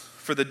case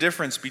for the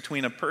difference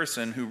between a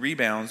person who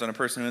rebounds and a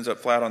person who ends up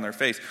flat on their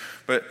face.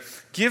 But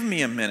give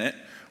me a minute.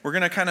 We're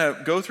going to kind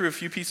of go through a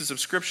few pieces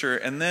of scripture,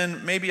 and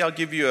then maybe I'll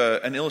give you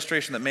an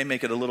illustration that may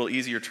make it a little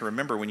easier to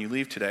remember when you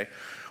leave today.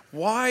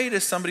 Why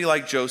does somebody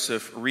like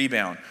Joseph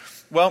rebound?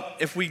 Well,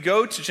 if we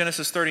go to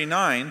Genesis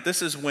 39,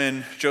 this is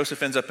when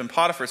Joseph ends up in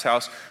Potiphar's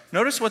house.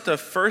 Notice what the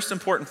first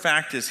important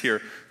fact is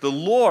here. The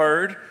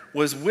Lord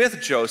was with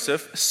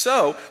Joseph.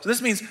 So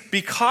this means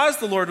because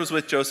the Lord was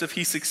with Joseph,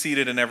 he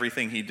succeeded in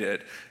everything he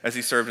did as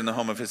he served in the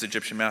home of his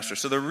Egyptian master.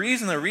 So the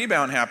reason the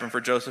rebound happened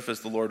for Joseph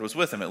is the Lord was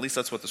with him. At least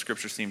that's what the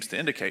scripture seems to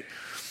indicate.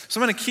 So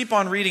I'm going to keep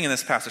on reading in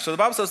this passage. So the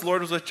Bible says the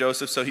Lord was with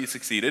Joseph, so he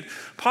succeeded.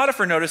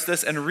 Potiphar noticed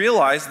this and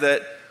realized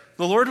that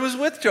the Lord was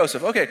with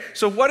Joseph. Okay,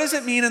 so what does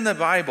it mean in the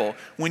Bible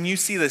when you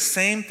see the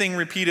same thing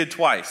repeated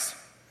twice?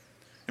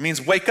 It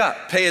means wake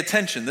up, pay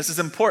attention. This is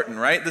important,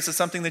 right? This is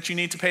something that you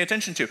need to pay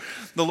attention to.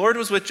 The Lord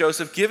was with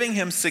Joseph, giving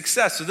him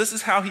success. So this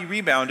is how he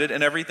rebounded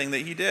in everything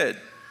that he did.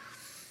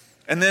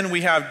 And then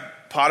we have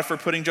Potiphar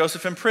putting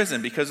Joseph in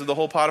prison because of the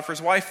whole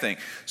Potiphar's wife thing.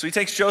 So he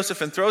takes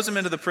Joseph and throws him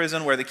into the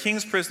prison where the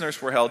king's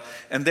prisoners were held,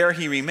 and there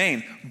he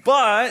remained.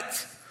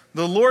 But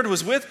the Lord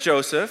was with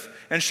Joseph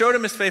and showed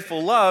him his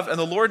faithful love, and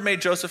the Lord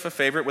made Joseph a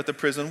favorite with the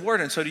prison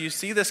warden. So do you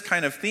see this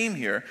kind of theme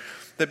here?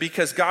 That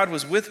because God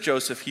was with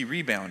Joseph, he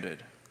rebounded.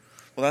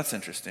 Well, that's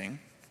interesting.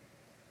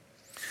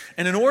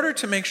 And in order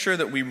to make sure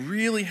that we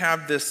really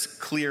have this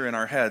clear in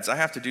our heads, I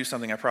have to do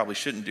something I probably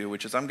shouldn't do,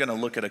 which is I'm going to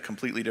look at a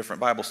completely different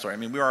Bible story. I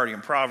mean, we're already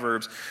in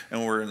Proverbs,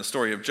 and we're in the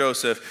story of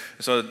Joseph,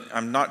 so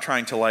I'm not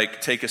trying to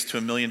take us to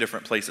a million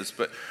different places,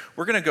 but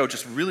we're going to go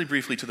just really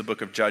briefly to the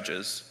book of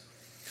Judges.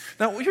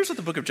 Now, here's what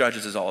the book of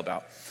Judges is all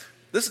about.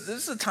 This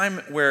is a time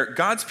where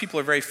God's people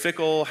are very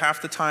fickle.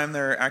 Half the time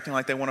they're acting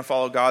like they want to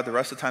follow God. The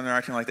rest of the time they're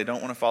acting like they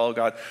don't want to follow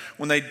God.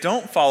 When they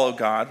don't follow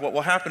God, what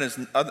will happen is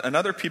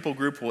another people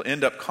group will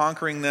end up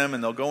conquering them,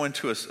 and they'll go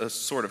into a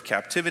sort of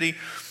captivity.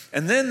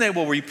 And then they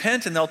will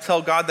repent, and they'll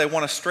tell God they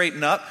want to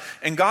straighten up.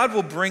 And God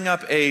will bring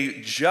up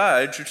a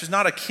judge, which is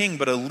not a king,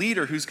 but a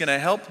leader who's going to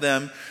help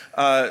them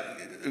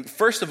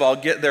first of all,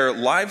 get their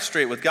lives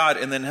straight with God,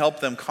 and then help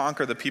them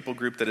conquer the people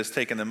group that has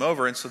taken them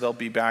over, and so they'll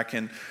be back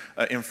in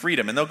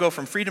freedom. And they'll go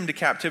from freedom to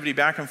captivity,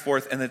 back and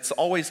forth, and it's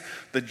always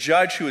the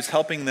judge who is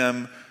helping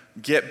them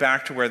get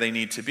back to where they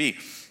need to be.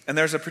 And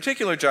there's a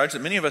particular judge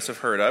that many of us have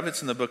heard of.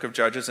 It's in the book of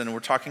Judges, and we're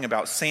talking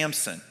about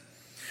Samson.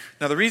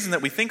 Now, the reason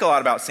that we think a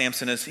lot about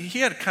Samson is he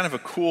had kind of a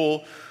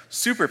cool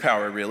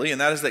superpower, really,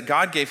 and that is that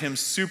God gave him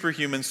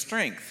superhuman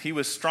strength. He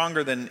was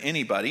stronger than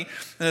anybody,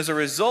 and as a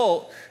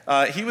result,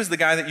 he was the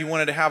guy that you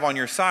wanted to have on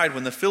your side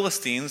when the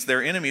Philistines,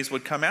 their enemies,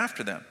 would come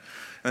after them.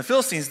 And the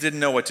Philistines didn't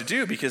know what to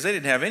do because they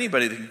didn't have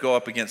anybody that could go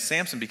up against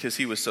Samson because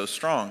he was so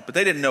strong, but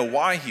they didn't know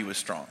why he was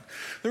strong.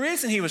 The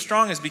reason he was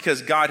strong is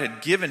because God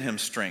had given him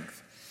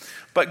strength.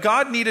 But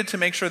God needed to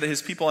make sure that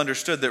his people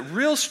understood that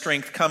real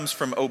strength comes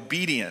from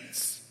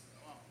obedience.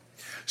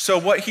 So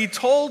what he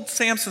told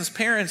Samson's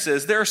parents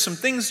is there are some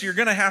things you're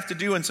going to have to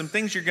do and some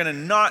things you're going to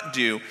not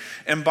do.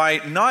 And by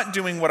not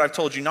doing what I've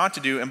told you not to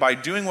do and by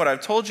doing what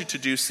I've told you to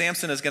do,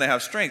 Samson is going to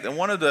have strength. And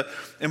one of the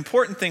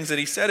important things that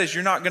he said is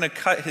you're not going to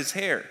cut his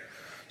hair.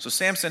 So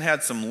Samson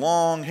had some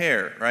long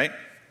hair, right?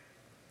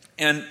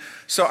 And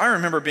so I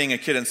remember being a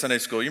kid in Sunday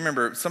school. You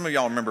remember, some of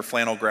y'all remember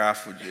flannel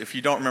graph. If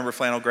you don't remember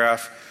flannel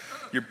graph,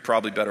 you're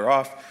probably better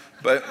off.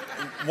 But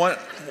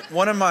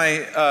one of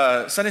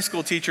my Sunday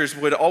school teachers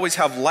would always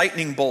have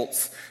lightning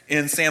bolts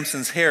in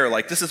Samson's hair.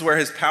 Like, this is where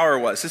his power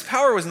was. His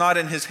power was not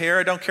in his hair.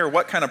 I don't care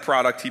what kind of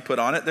product he put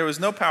on it. There was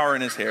no power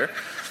in his hair.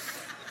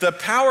 The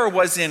power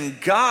was in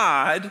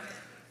God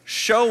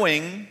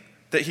showing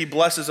that he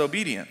blesses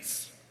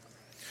obedience.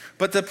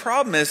 But the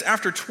problem is,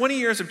 after 20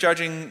 years of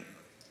judging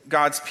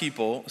God's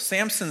people,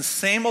 Samson's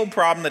same old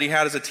problem that he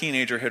had as a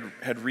teenager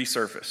had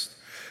resurfaced.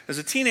 As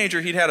a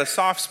teenager, he'd had a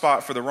soft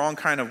spot for the wrong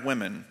kind of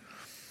women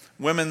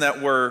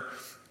that were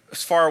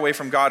as far away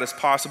from God as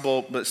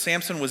possible, but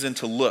Samson was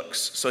into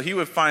looks. So he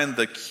would find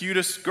the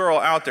cutest girl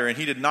out there, and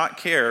he did not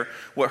care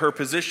what her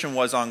position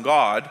was on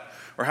God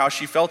or how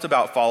she felt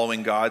about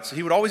following God. So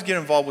he would always get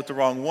involved with the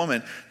wrong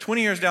woman.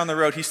 20 years down the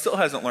road, he still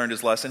hasn't learned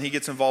his lesson. He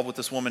gets involved with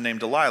this woman named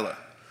Delilah.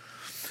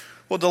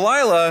 Well,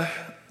 Delilah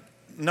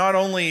not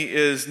only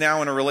is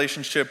now in a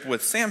relationship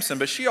with Samson,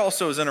 but she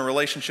also is in a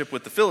relationship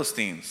with the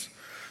Philistines.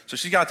 So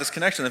she's got this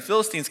connection. The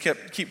Philistines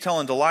keep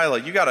telling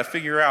Delilah, you got to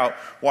figure out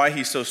why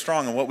he's so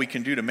strong and what we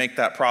can do to make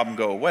that problem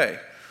go away.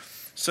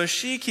 So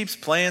she keeps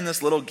playing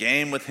this little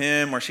game with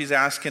him where she's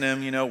asking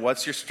him,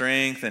 what's your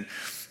strength?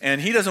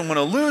 And he doesn't want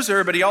to lose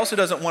her, but he also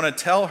doesn't want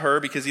to tell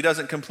her because he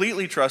doesn't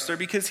completely trust her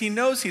because he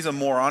knows he's a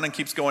moron and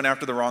keeps going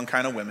after the wrong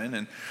kind of women.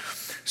 And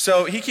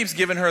so he keeps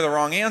giving her the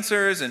wrong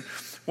answers. And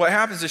what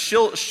happens is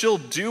she'll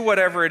do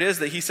whatever it is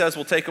that he says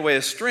will take away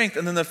his strength.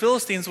 And then the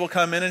Philistines will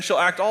come in and she'll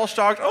act all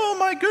shocked. Oh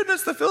my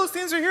goodness, the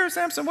Philistines are here,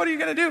 Samson. What are you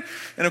going to do?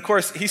 And of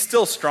course, he's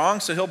still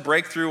strong, so he'll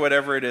break through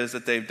whatever it is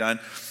that they've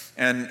done.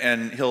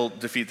 And he'll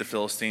defeat the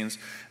Philistines.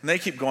 And they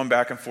keep going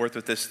back and forth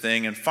with this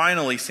thing. And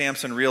finally,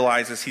 Samson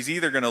realizes he's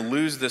either going to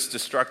lose this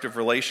destructive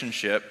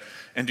relationship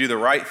and do the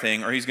right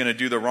thing, or he's going to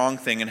do the wrong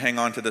thing and hang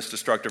on to this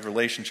destructive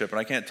relationship. And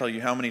I can't tell you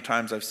how many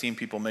times I've seen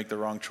people make the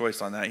wrong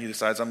choice on that. He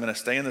decides, I'm going to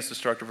stay in this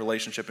destructive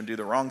relationship and do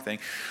the wrong thing.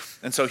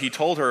 And so he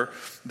told her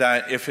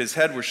that if his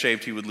head were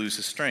shaved, he would lose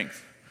his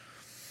strength.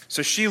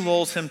 So she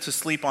lulls him to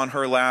sleep on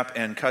her lap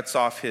and cuts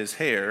off his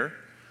hair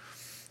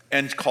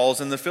and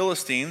calls in the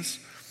Philistines.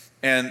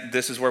 And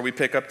this is where we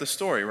pick up the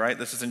story, right?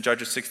 This is in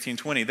Judges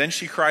 16:20. Then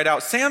she cried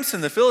out, Samson,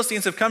 the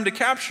Philistines have come to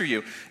capture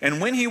you. And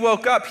when he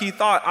woke up, he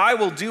thought, I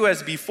will do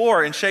as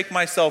before and shake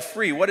myself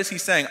free. What is he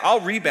saying?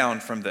 I'll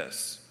rebound from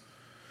this.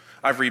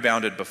 I've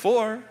rebounded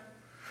before.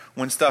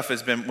 When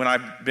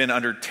I've been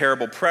under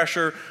terrible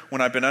pressure,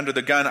 when I've been under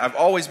the gun, I've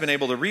always been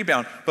able to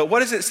rebound. But what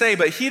does it say?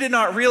 But he did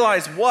not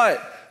realize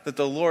what? That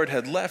the Lord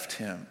had left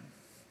him.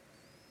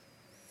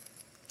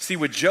 See,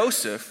 with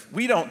Joseph,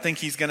 we don't think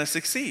he's going to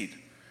succeed.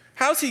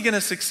 How's he going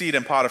to succeed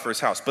in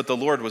Potiphar's house? But the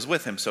Lord was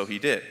with him, so he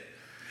did.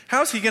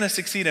 How's he going to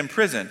succeed in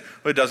prison?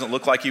 Well, it doesn't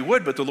look like he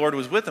would, but the Lord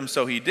was with him,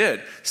 so he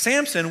did.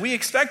 Samson, we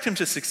expect him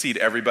to succeed.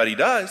 Everybody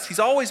does. He's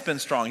always been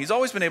strong. He's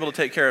always been able to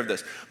take care of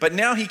this. But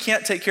now he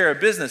can't take care of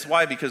business.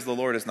 Why? Because the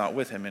Lord is not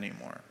with him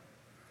anymore.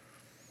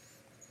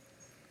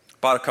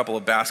 Bought a couple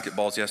of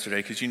basketballs yesterday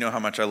because you know how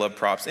much I love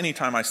props.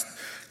 Anytime I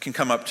can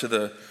come up to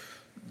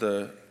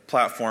the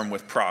platform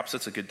with props,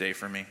 it's a good day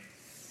for me.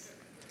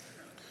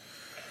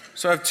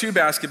 So I have two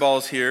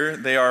basketballs here.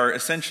 They are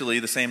essentially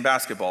the same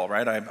basketball,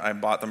 right? I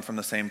bought them from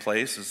the same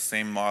place, it's the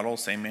same model,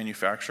 same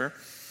manufacturer.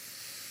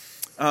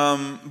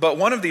 But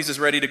one of these is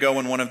ready to go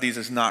and one of these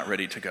is not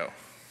ready to go.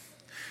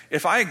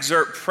 If I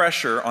exert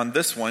pressure on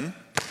this one,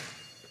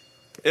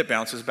 it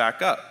bounces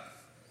back up.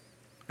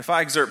 If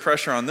I exert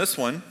pressure on this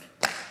one,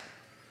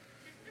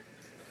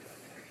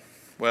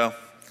 well,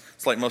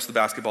 it's like most of the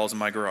basketballs in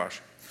my garage.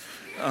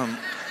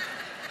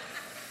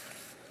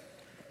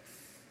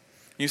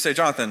 You say,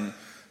 Jonathan,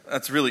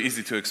 that's really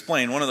easy to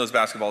explain. One of those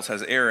basketballs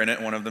has air in it,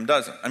 one of them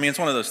doesn't. I mean, it's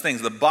one of those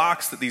things. The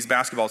box that these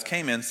basketballs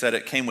came in said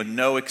it came with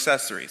no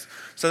accessories.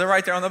 So they're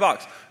right there on the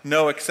box,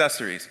 no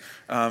accessories.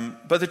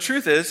 But the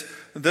truth is,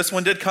 this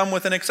one did come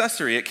with an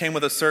accessory. It came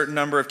with a certain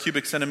number of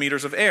cubic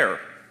centimeters of air.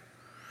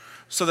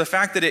 So the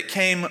fact that it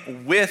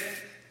came with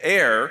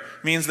air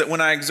means that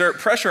when I exert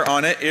pressure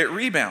on it, it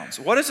rebounds.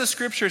 What is the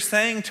scripture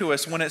saying to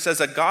us when it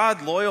says a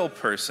God-loyal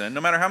person,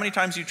 no matter how many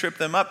times you trip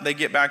them up, they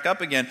get back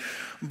up again,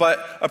 but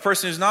a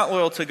person who's not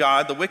loyal to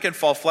God, the wicked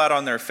fall flat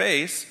on their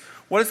face?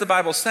 What is the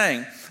Bible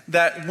saying?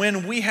 That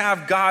when we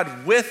have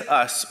God with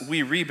us,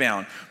 we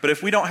rebound. But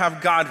if we don't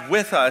have God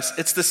with us,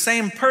 it's the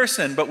same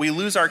person, but we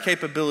lose our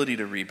capability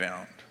to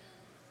rebound.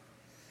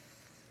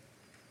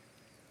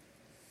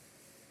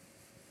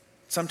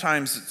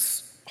 Sometimes it's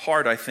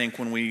hard, I think,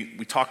 when we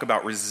talk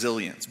about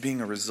resilience,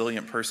 being a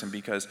resilient person,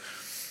 because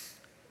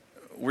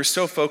we're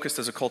so focused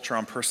as a culture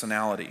on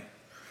personality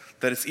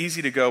that it's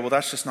easy to go, well,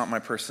 that's just not my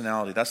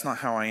personality. That's not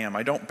how I am.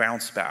 I don't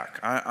bounce back.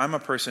 I'm a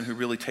person who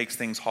really takes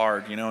things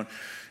hard,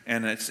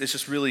 and it's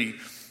just really,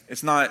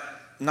 it's not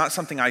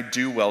something I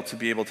do well to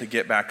be able to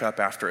get back up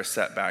after a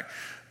setback.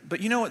 But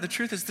you know what? The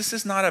truth is, this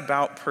is not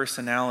about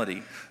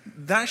personality.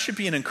 That should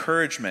be an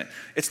encouragement.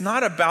 It's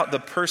not about the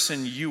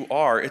person you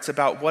are. It's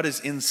about what is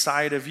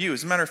inside of you.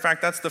 As a matter of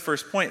fact, that's the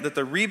first point, that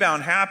the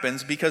rebound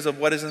happens because of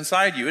what is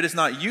inside you. It is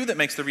not you that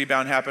makes the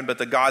rebound happen, but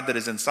the God that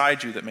is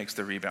inside you that makes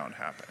the rebound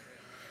happen.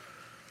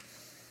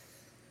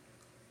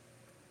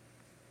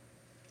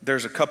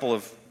 There's a couple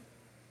of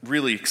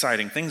really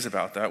exciting things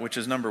about that, which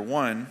is number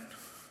one,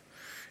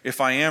 if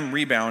I am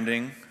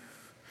rebounding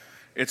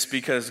It's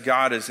because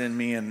God is in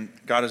me and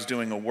God is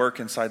doing a work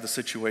inside the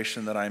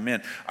situation that I'm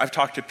in. I've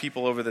talked to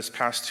people over this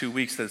past 2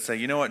 weeks that say,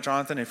 you know what,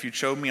 Jonathan, if you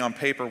showed me on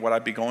paper what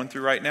I'd be going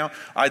through right now,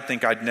 I'd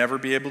think I'd never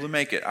be able to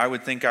make it. I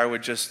would think I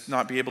would just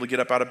not be able to get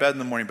up out of bed in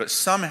the morning. But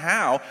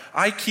somehow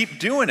I keep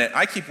doing it.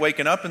 I keep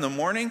waking up in the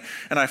morning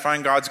and I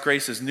find God's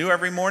grace is new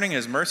every morning.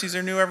 His mercies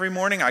are new every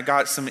morning. I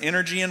got some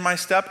energy in my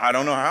step. I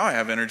don't know how I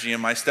have energy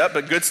in my step,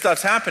 but good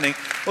stuff's happening.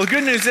 Well, the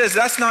good news is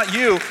that's not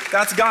you,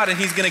 that's God, and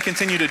he's going to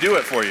continue to do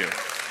it for you.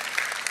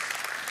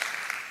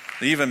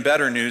 The even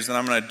better news, and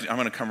I'm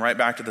going to come right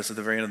back to this at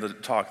the very end of the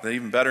talk. The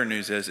even better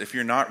news is if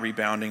you're not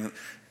rebounding,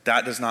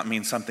 that does not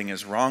mean something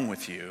is wrong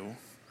with you.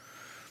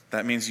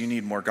 That means you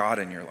need more God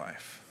in your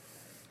life.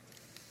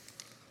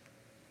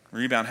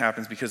 Rebound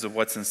happens because of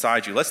what's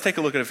inside you. Let's take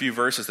a look at a few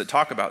verses that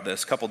talk about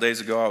this. A couple days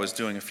ago, I was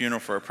doing a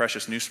funeral for a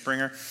precious New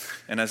Springer,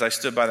 and as I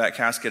stood by that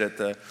casket at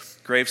the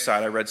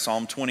graveside, I read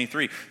Psalm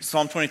 23.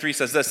 Psalm 23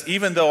 says this,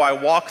 even though I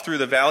walk through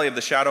the valley of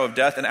the shadow of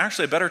death, and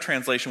actually a better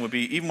translation would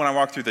be, even when I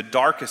walk through the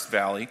darkest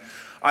valley,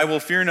 I will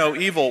fear no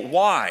evil.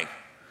 Why?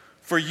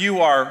 For you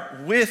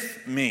are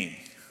with me.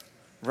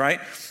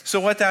 Right? So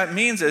what that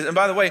means is, and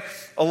by the way,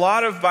 a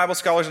lot of Bible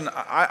scholars, and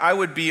I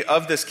would be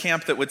of this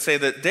camp that would say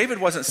that David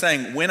wasn't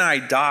saying, when I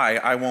die,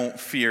 I won't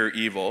fear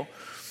evil.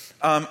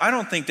 I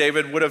don't think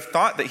David would have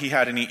thought that he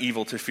had any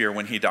evil to fear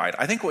when he died.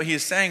 I think what he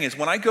is saying is,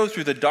 when I go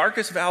through the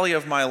darkest valley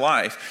of my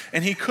life,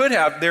 and he could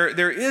have,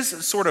 there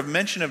is sort of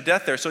mention of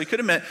death there, so he could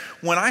have meant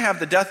when I have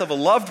the death of a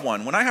loved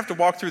one, when I have to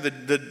walk through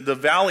the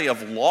valley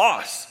of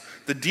loss,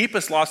 the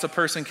deepest loss a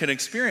person can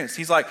experience.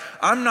 He's like,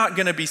 I'm not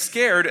going to be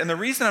scared, and the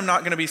reason I'm not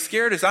going to be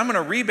scared is I'm going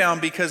to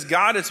rebound because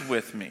God is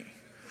with me.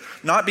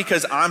 Not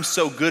because I'm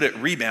so good at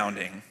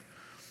rebounding,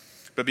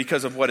 but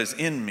because of what is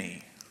in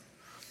me.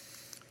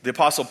 The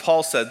Apostle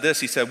Paul said this,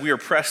 he said, we are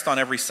pressed on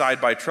every side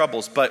by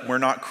troubles, but we're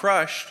not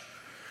crushed.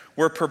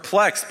 We're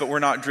perplexed, but we're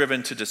not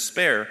driven to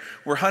despair.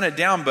 We're hunted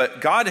down, but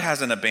God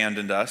hasn't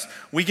abandoned us.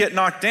 We get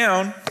knocked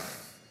down,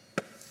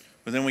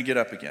 but then we get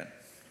up again.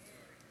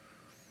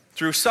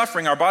 Through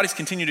suffering, our bodies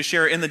continue to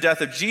share in the death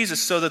of Jesus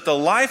so that the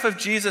life of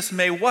Jesus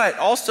may what?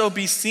 Also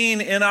be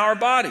seen in our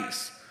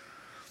bodies.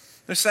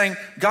 They're saying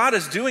God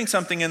is doing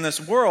something in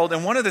this world,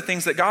 and one of the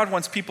things that God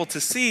wants people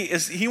to see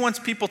is he wants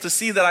people to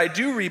see that I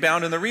do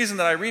rebound, and the reason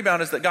that I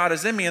rebound is that God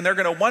is in me, and they're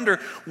going to wonder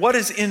what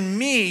is in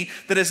me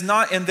that is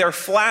not in their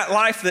flat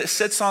life that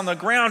sits on the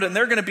ground, and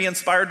they're going to be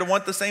inspired to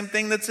want the same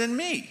thing that's in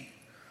me.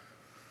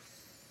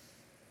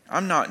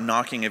 I'm not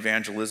knocking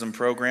evangelism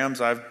programs.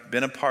 I've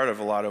been a part of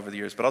a lot over the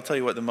years. But I'll tell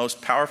you what, the most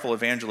powerful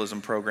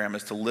evangelism program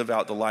is to live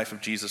out the life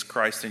of Jesus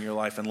Christ in your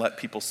life and let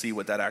people see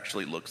what that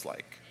actually looks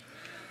like.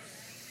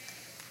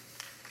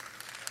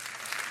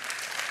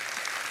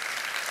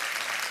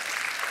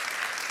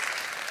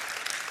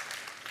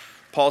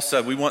 Paul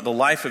said we want the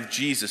life of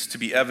Jesus to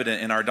be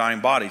evident in our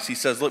dying bodies. He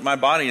says, look, my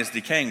body is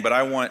decaying, but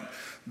I want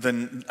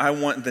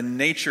the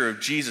nature of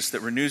Jesus that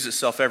renews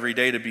itself every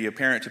day to be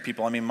apparent to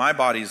people. I mean, my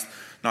body's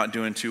not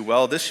doing too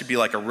well. This should be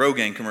like a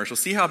Rogaine commercial.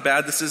 See how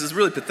bad this is? It's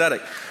really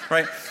pathetic,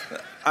 right?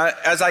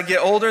 As I get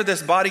older,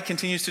 this body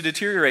continues to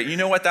deteriorate. You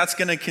know what? That's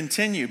going to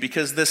continue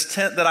because this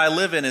tent that I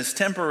live in is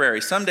temporary.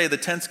 Someday the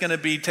tent's going to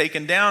be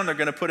taken down. They're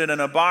going to put it in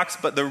a box,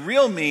 but the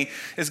real me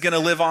is going to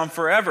live on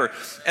forever.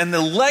 And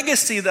the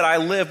legacy that I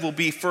live will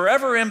be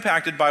forever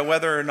impacted by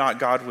whether or not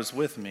God was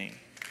with me.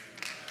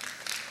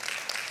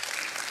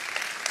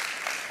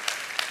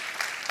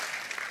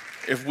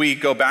 If we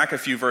go back a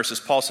few verses,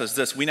 Paul says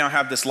this, we now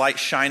have this light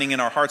shining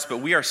in our hearts, but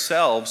we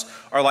ourselves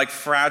are like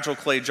fragile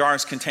clay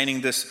jars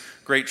containing this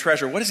great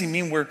treasure. What does he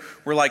mean we're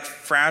like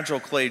fragile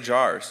clay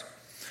jars?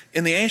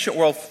 In the ancient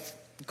world,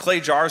 clay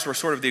jars were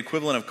sort of the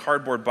equivalent of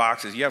cardboard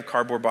boxes. You have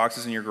cardboard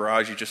boxes in your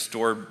garage, you just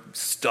store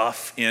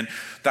stuff in.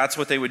 That's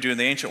what they would do in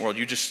the ancient world.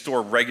 You just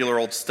store regular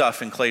old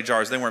stuff in clay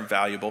jars. They weren't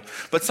valuable.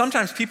 But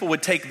sometimes people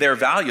would take their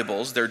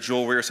valuables, their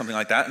jewelry or something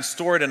like that, and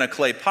store it in a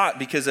clay pot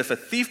because if a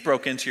thief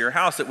broke into your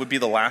house, it would be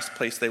the last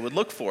place they would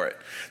look for it.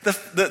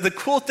 The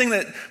cool thing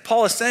that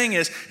Paul is saying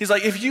is, he's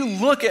like, if you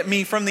look at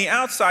me from the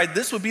outside,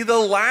 this would be the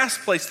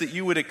last place that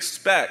you would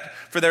expect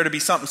for there to be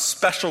something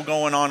special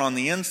going on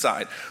the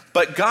inside.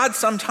 But God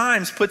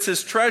sometimes puts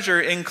his treasure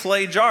in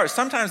clay jars.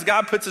 Sometimes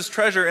God puts his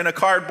treasure in a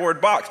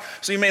cardboard box.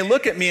 So you may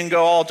look at me and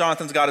go, all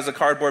Jonathan's got is a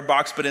cardboard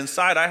box, but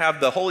inside I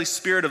have the Holy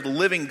Spirit of the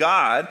living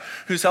God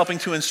who's helping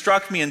to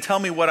instruct me and tell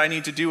me what I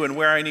need to do and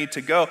where I need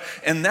to go.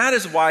 And that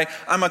is why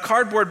I'm a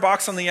cardboard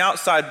box on the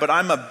outside, but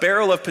I'm a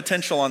barrel of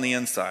potential on the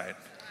inside.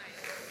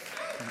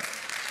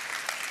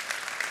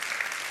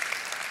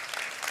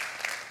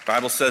 The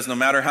Bible says no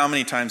matter how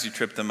many times you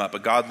trip them up, a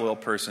God-loyal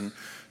person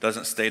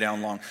doesn't stay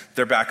down long.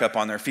 They're back up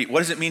on their feet. What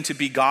does it mean to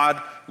be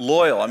God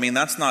loyal? I mean,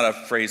 that's not a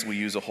phrase we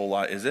use a whole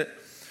lot, is it?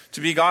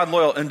 To be God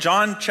loyal. In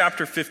John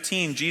chapter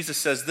 15, Jesus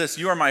says this,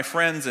 you are my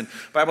friends, and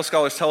Bible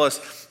scholars tell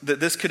us that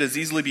this could as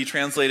easily be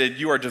translated,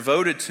 you are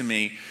devoted to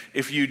me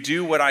if you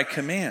do what I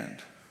command.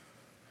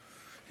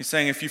 He's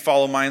saying if you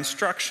follow my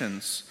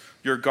instructions,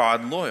 you're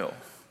God loyal.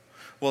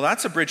 Well,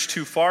 that's a bridge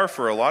too far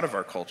for a lot of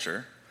our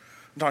culture.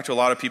 I talk to a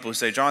lot of people who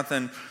say,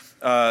 Jonathan,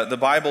 the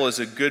Bible is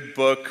a good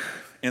book,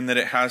 in that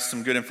it has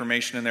some good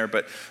information in there,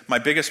 but my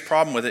biggest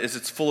problem with it is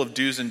it's full of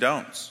do's and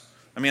don'ts.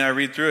 I mean, I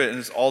read through it and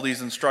it's all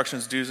these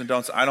instructions, do's and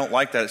don'ts. I don't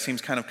like that. It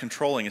seems kind of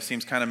controlling. It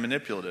seems kind of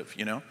manipulative,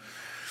 you know?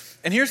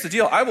 And here's the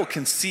deal. I will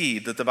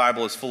concede that the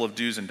Bible is full of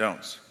do's and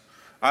don'ts.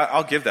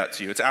 I'll give that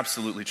to you. It's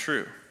absolutely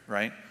true,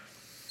 right?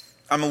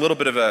 I'm a little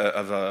bit of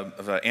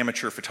an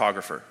amateur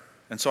photographer.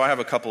 And so I have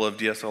a couple of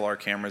DSLR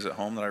cameras at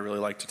home that I really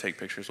like to take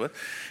pictures with.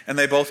 And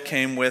they both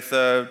came with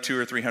a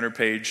 200 or 300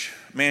 page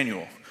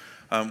manual,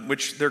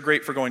 which they're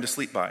great for going to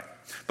sleep by.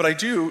 But I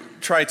do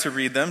try to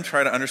read them,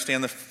 try to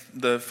understand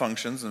the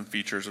functions and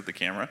features of the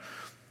camera.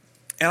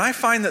 And I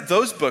find that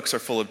those books are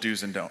full of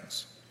do's and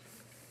don'ts.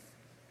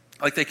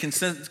 Like they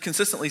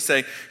consistently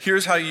say,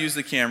 here's how you use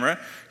the camera,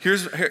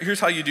 here's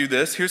how you do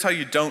this, here's how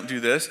you don't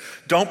do this,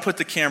 don't put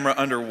the camera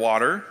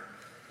underwater.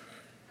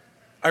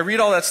 I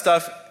read all that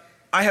stuff.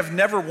 I have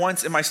never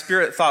once in my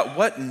spirit thought,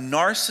 what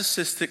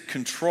narcissistic,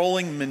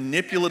 controlling,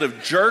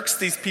 manipulative jerks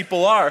these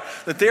people are,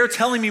 that they're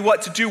telling me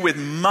what to do with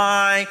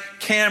my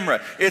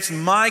camera. It's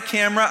my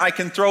camera. I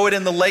can throw it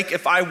in the lake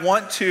if I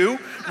want to,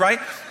 right?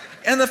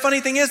 And the funny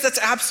thing is, that's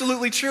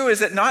absolutely true,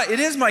 is it not? It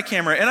is my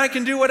camera, and I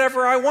can do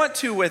whatever I want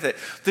to with it.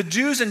 The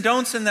do's and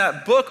don'ts in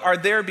that book are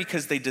there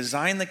because they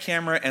design the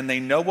camera and they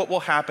know what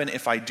will happen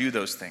if I do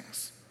those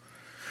things.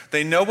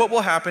 They know what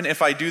will happen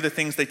if I do the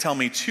things they tell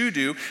me to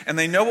do, and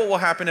they know what will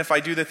happen if I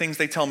do the things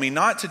they tell me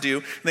not to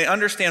do. They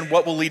understand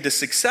what will lead to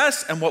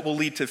success and what will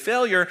lead to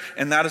failure,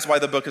 and that is why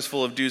the book is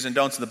full of do's and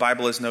don'ts, and the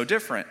Bible is no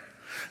different.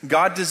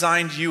 God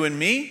designed you and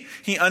me.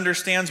 He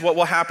understands what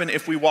will happen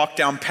if we walk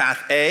down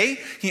path A.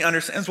 He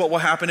understands what will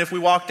happen if we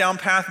walk down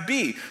path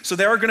B. So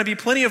there are going to be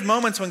plenty of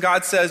moments when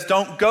God says,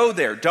 don't go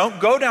there.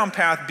 Don't go down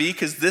path B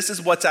because this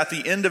is what's at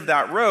the end of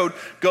that road.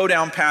 Go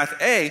down path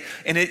A.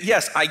 And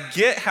yes, I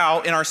get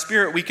how in our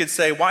spirit we could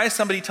say, why is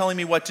somebody telling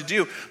me what to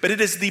do? But it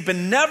is the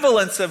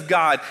benevolence of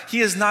God. He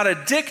is not a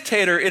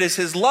dictator. It is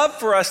his love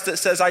for us that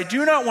says, I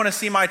do not want to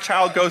see my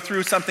child go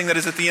through something that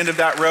is at the end of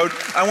that road.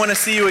 I want to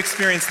see you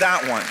experience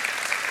that one.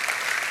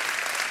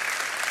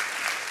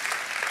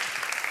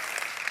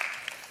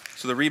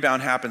 So the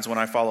rebound happens when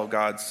I follow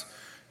God's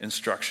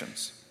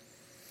instructions.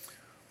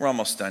 We're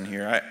almost done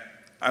here.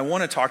 I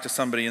want to talk to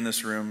somebody in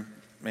this room,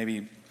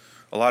 maybe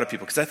a lot of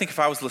people, because I think if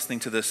I was listening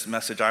to this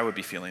message, I would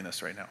be feeling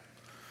this right now.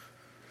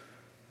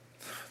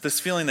 This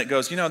feeling that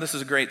goes, this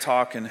is a great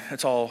talk and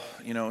it's all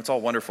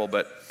wonderful,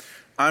 but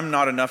I'm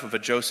not enough of a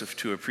Joseph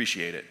to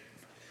appreciate it.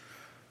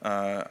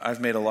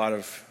 I've made a lot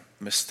of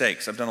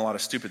mistakes. I've done a lot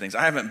of stupid things.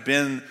 I haven't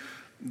been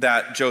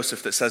that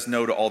Joseph that says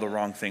no to all the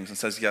wrong things and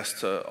says yes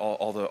to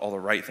all the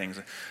right things.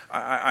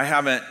 I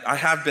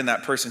have been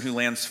that person who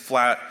lands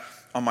flat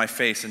on my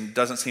face and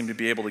doesn't seem to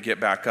be able to get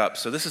back up.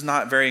 So this is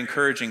not very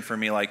encouraging for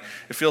me. Like,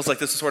 it feels like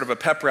this is sort of a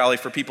pep rally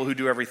for people who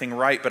do everything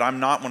right, but I'm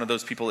not one of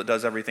those people that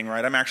does everything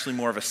right. I'm actually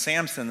more of a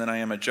Samson than I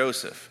am a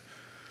Joseph.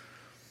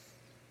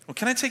 Well,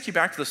 can I take you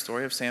back to the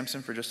story of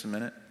Samson for just a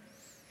minute?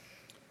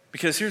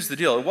 Because here's the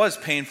deal. It was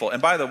painful. And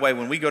by the way,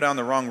 when we go down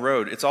the wrong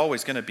road, it's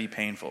always going to be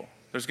painful.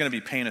 There's going to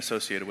be pain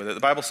associated with it. The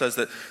Bible says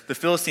that the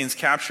Philistines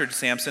captured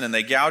Samson and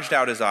they gouged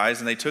out his eyes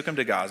and they took him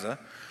to Gaza,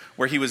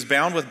 where he was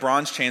bound with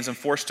bronze chains and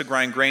forced to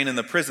grind grain in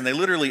the prison. They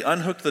literally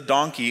unhooked the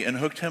donkey and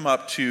hooked him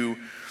up to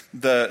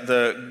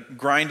the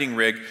grinding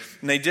rig.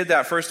 And they did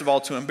that, first of all,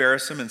 to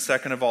embarrass him, and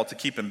second of all, to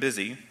keep him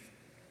busy.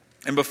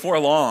 And before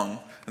long,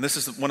 and this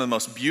is one of the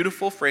most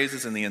beautiful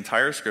phrases in the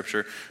entire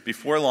scripture,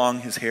 before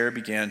long, his hair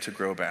began to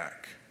grow back.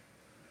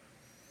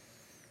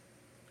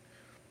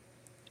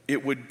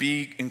 It would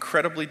be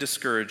incredibly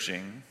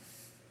discouraging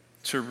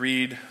to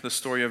read the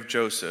story of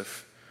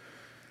Joseph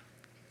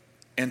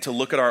and to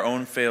look at our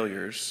own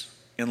failures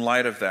in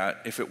light of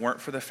that if it weren't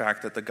for the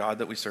fact that the God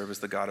that we serve is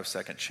the God of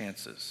second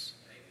chances.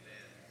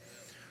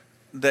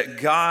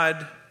 That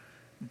God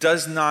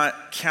does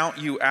not count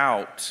you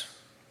out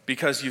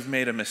because you've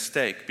made a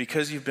mistake,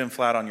 because you've been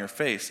flat on your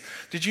face.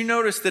 Did you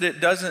notice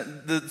that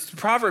the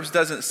Proverbs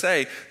doesn't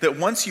say that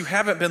once you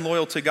haven't been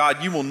loyal to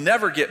God, you will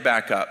never get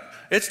back up?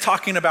 It's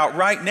talking about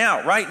right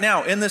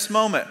now, in this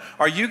moment.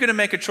 Are you going to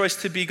make a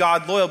choice to be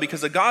God loyal?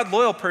 Because a God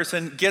loyal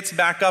person gets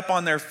back up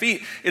on their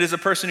feet. It is a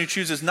person who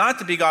chooses not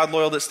to be God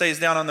loyal that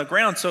stays down on the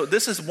ground. So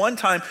this is one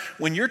time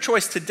when your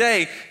choice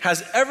today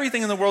has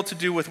everything in the world to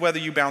do with whether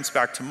you bounce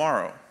back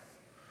tomorrow.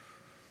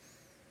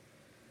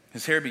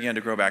 His hair began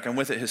to grow back, and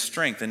with it his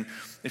strength. And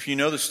if you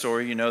know the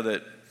story, you know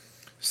that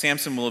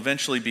Samson will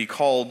eventually be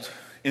called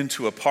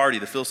into a party.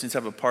 The Philistines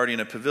have a party in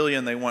a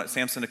pavilion. They want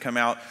Samson to come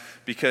out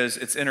because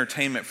it's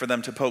entertainment for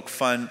them to poke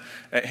fun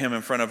at him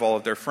in front of all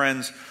of their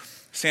friends.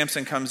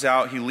 Samson comes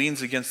out. He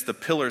leans against the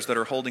pillars that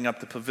are holding up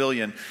the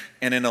pavilion,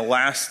 and in a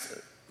last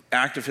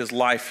act of his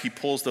life, he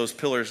pulls those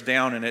pillars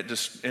down, and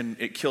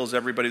it kills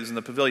everybody who's in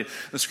the pavilion.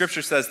 The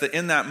scripture says that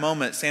in that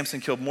moment, Samson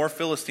killed more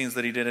Philistines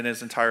than he did in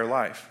his entire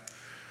life.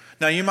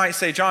 Now you might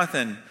say,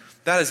 Jonathan,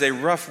 that is a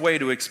rough way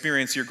to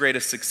experience your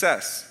greatest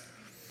success.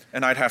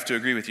 And I'd have to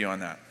agree with you on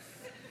that.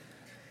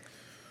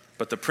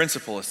 But the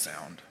principle is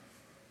sound.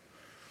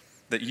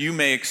 That you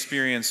may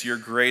experience your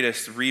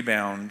greatest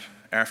rebound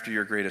after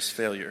your greatest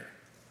failure.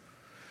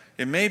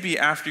 It may be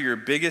after your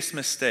biggest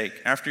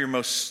mistake, after your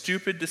most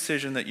stupid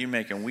decision that you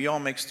make, and we all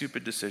make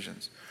stupid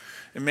decisions.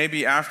 It may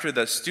be after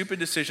the stupid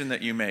decision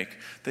that you make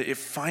that it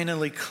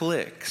finally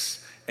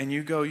clicks and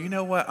you go, you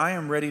know what, I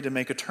am ready to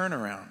make a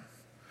turnaround.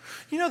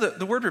 You know,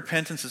 the word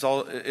repentance is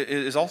all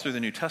through the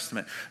New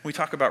Testament. We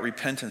talk about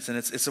repentance, and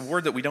it's a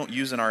word that we don't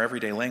use in our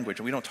everyday language,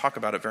 and we don't talk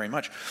about it very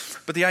much.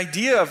 But the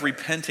idea of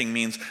repenting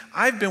means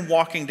I've been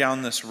walking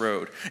down this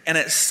road, and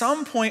at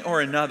some point or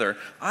another,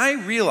 I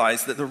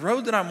realize that the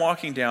road that I'm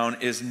walking down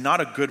is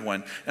not a good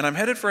one, and I'm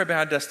headed for a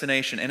bad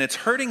destination, and it's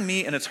hurting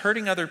me, and it's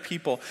hurting other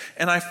people.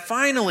 And I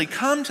finally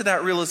come to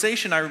that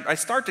realization. I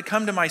start to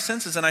come to my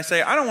senses, and I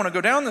say, I don't want to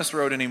go down this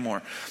road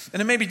anymore.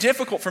 And it may be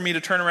difficult for me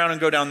to turn around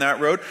and go down that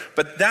road,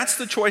 but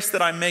that's the choice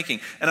that I'm making.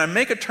 And I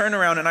make a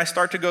turnaround and I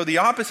start to go the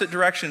opposite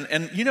direction.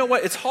 And you know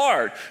what? It's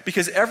hard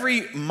because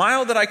every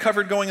mile that I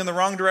covered going in the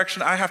wrong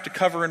direction, I have to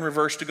cover in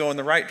reverse to go in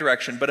the right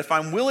direction. But if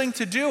I'm willing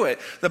to do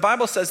it, the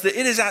Bible says that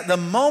it is at the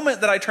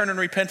moment that I turn in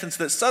repentance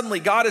that suddenly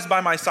God is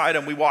by my side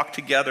and we walk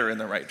together in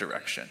the right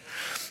direction.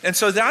 And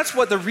so that's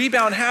what the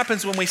rebound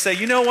happens when we say,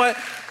 you know what?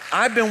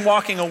 I've been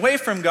walking away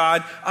from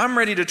God. I'm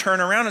ready to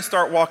turn around and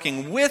start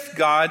walking with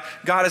God.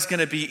 God is going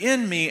to be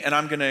in me and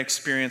I'm going to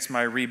experience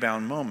my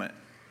rebound moment.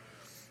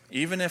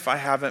 Even if I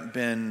haven't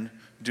been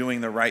doing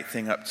the right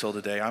thing up till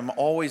today, I'm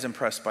always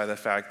impressed by the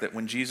fact that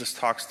when Jesus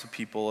talks to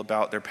people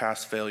about their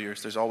past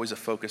failures, there's always a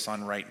focus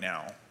on right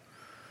now.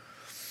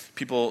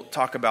 People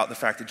talk about the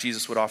fact that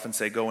Jesus would often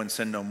say, go and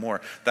sin no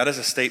more. That is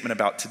a statement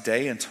about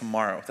today and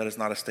tomorrow. That is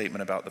not a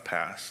statement about the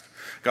past.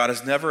 God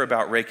is never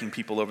about raking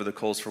people over the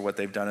coals for what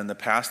they've done in the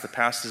past. The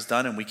past is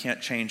done and we can't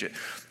change it.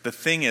 The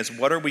thing is,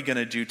 what are we going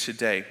to do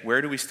today?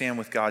 Where do we stand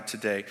with God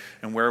today?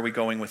 And where are we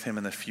going with him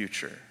in the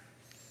future?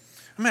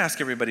 I'm going to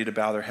ask everybody to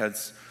bow their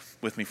heads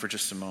with me for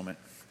just a moment.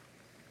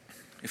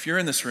 If you're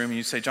in this room and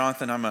you say,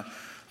 Jonathan,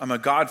 I'm a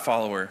God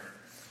follower,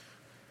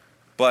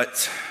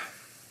 but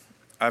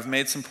I've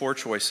made some poor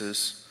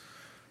choices.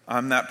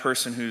 I'm that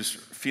person who's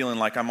feeling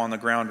like I'm on the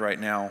ground right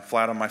now,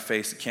 flat on my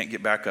face, and can't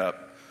get back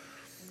up.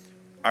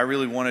 I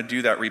really want to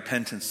do that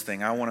repentance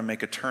thing. I want to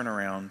make a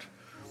turnaround.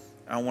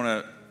 I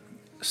want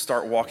to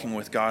start walking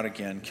with God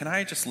again. Can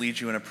I just lead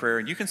you in a prayer?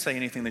 And you can say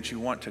anything that you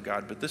want to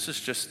God, but this is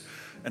just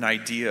an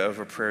idea of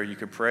a prayer you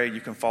could pray. You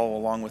can follow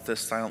along with this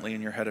silently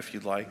in your head if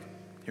you'd like.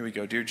 Here we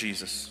go. Dear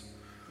Jesus,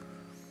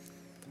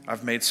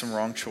 I've made some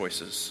wrong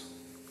choices.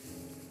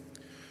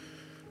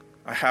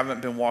 I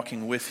haven't been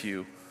walking with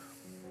you,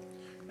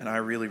 and I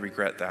really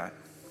regret that.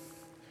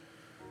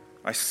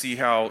 I see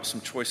how some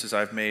choices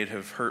I've made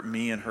have hurt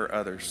me and hurt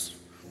others.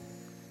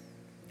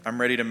 I'm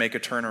ready to make a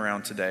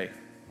turnaround today.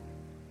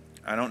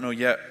 I don't know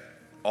yet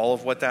all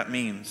of what that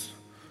means,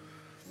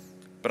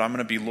 but I'm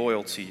going to be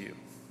loyal to you.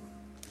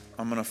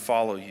 I'm going to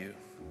follow you,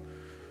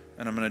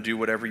 and I'm going to do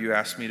whatever you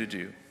ask me to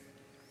do.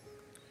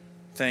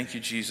 Thank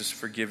you, Jesus,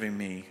 for giving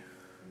me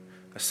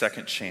a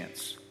second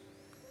chance.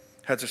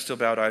 Heads are still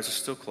bowed, eyes are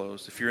still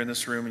closed. If you're in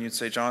this room and you'd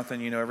say, Jonathan,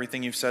 you know,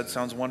 everything you've said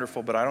sounds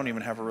wonderful, but I don't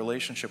even have a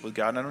relationship with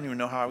God, and I don't even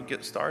know how I would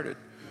get started.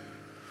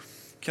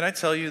 Can I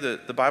tell you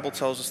that the Bible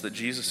tells us that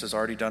Jesus has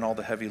already done all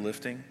the heavy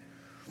lifting?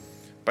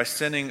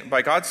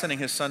 By God sending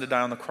his son to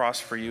die on the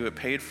cross for you, it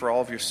paid for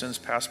all of your sins,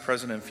 past,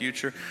 present, and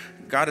future.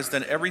 God has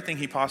done everything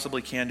he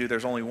possibly can do.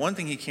 There's only one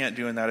thing he can't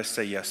do, and that is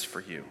say yes for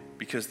you,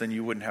 because then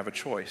you wouldn't have a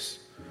choice.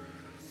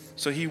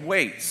 So he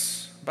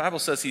waits. The Bible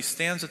says he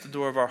stands at the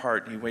door of our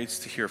heart, and he waits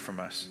to hear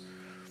from us.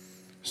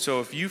 So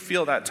if you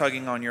feel that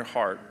tugging on your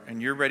heart,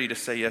 and you're ready to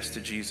say yes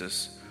to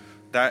Jesus,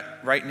 that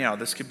right now,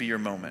 this could be your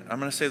moment. I'm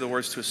going to say the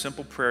words to a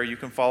simple prayer. You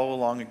can follow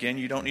along. Again,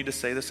 you don't need to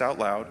say this out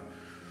loud.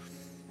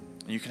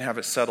 You can have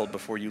it settled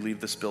before you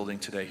leave this building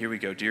today. Here we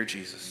go. Dear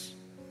Jesus,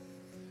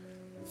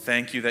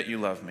 thank you that you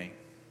love me.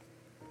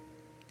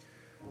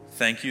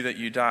 Thank you that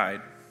you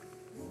died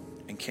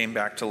and came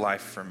back to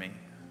life for me.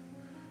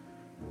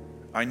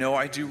 I know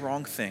I do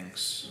wrong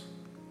things.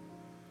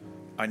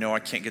 I know I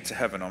can't get to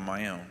heaven on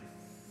my own.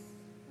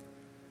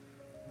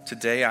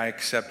 Today I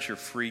accept your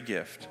free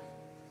gift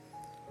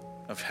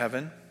of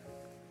heaven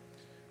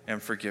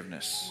and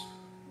forgiveness.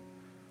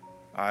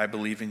 I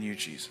believe in you,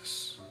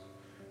 Jesus.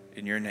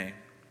 In your name,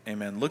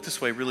 amen. Look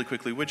this way really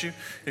quickly, would you?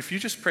 If you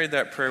just prayed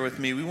that prayer with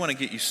me, we want to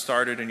get you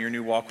started in your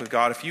new walk with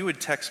God. If you would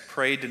text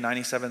PRAYED to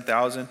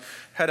 97,000,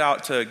 head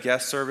out to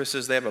guest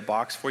services. They have a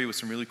box for you with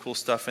some really cool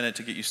stuff in it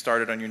to get you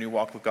started on your new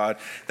walk with God.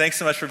 Thanks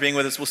so much for being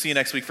with us. We'll see you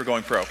next week for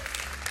Going Pro.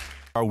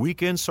 Our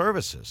weekend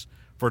services.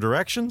 For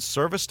directions,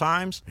 service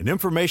times, and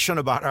information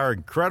about our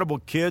incredible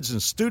kids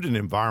and student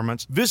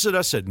environments, visit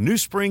us at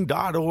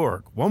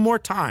newspring.org. One more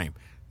time,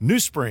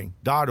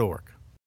 newspring.org.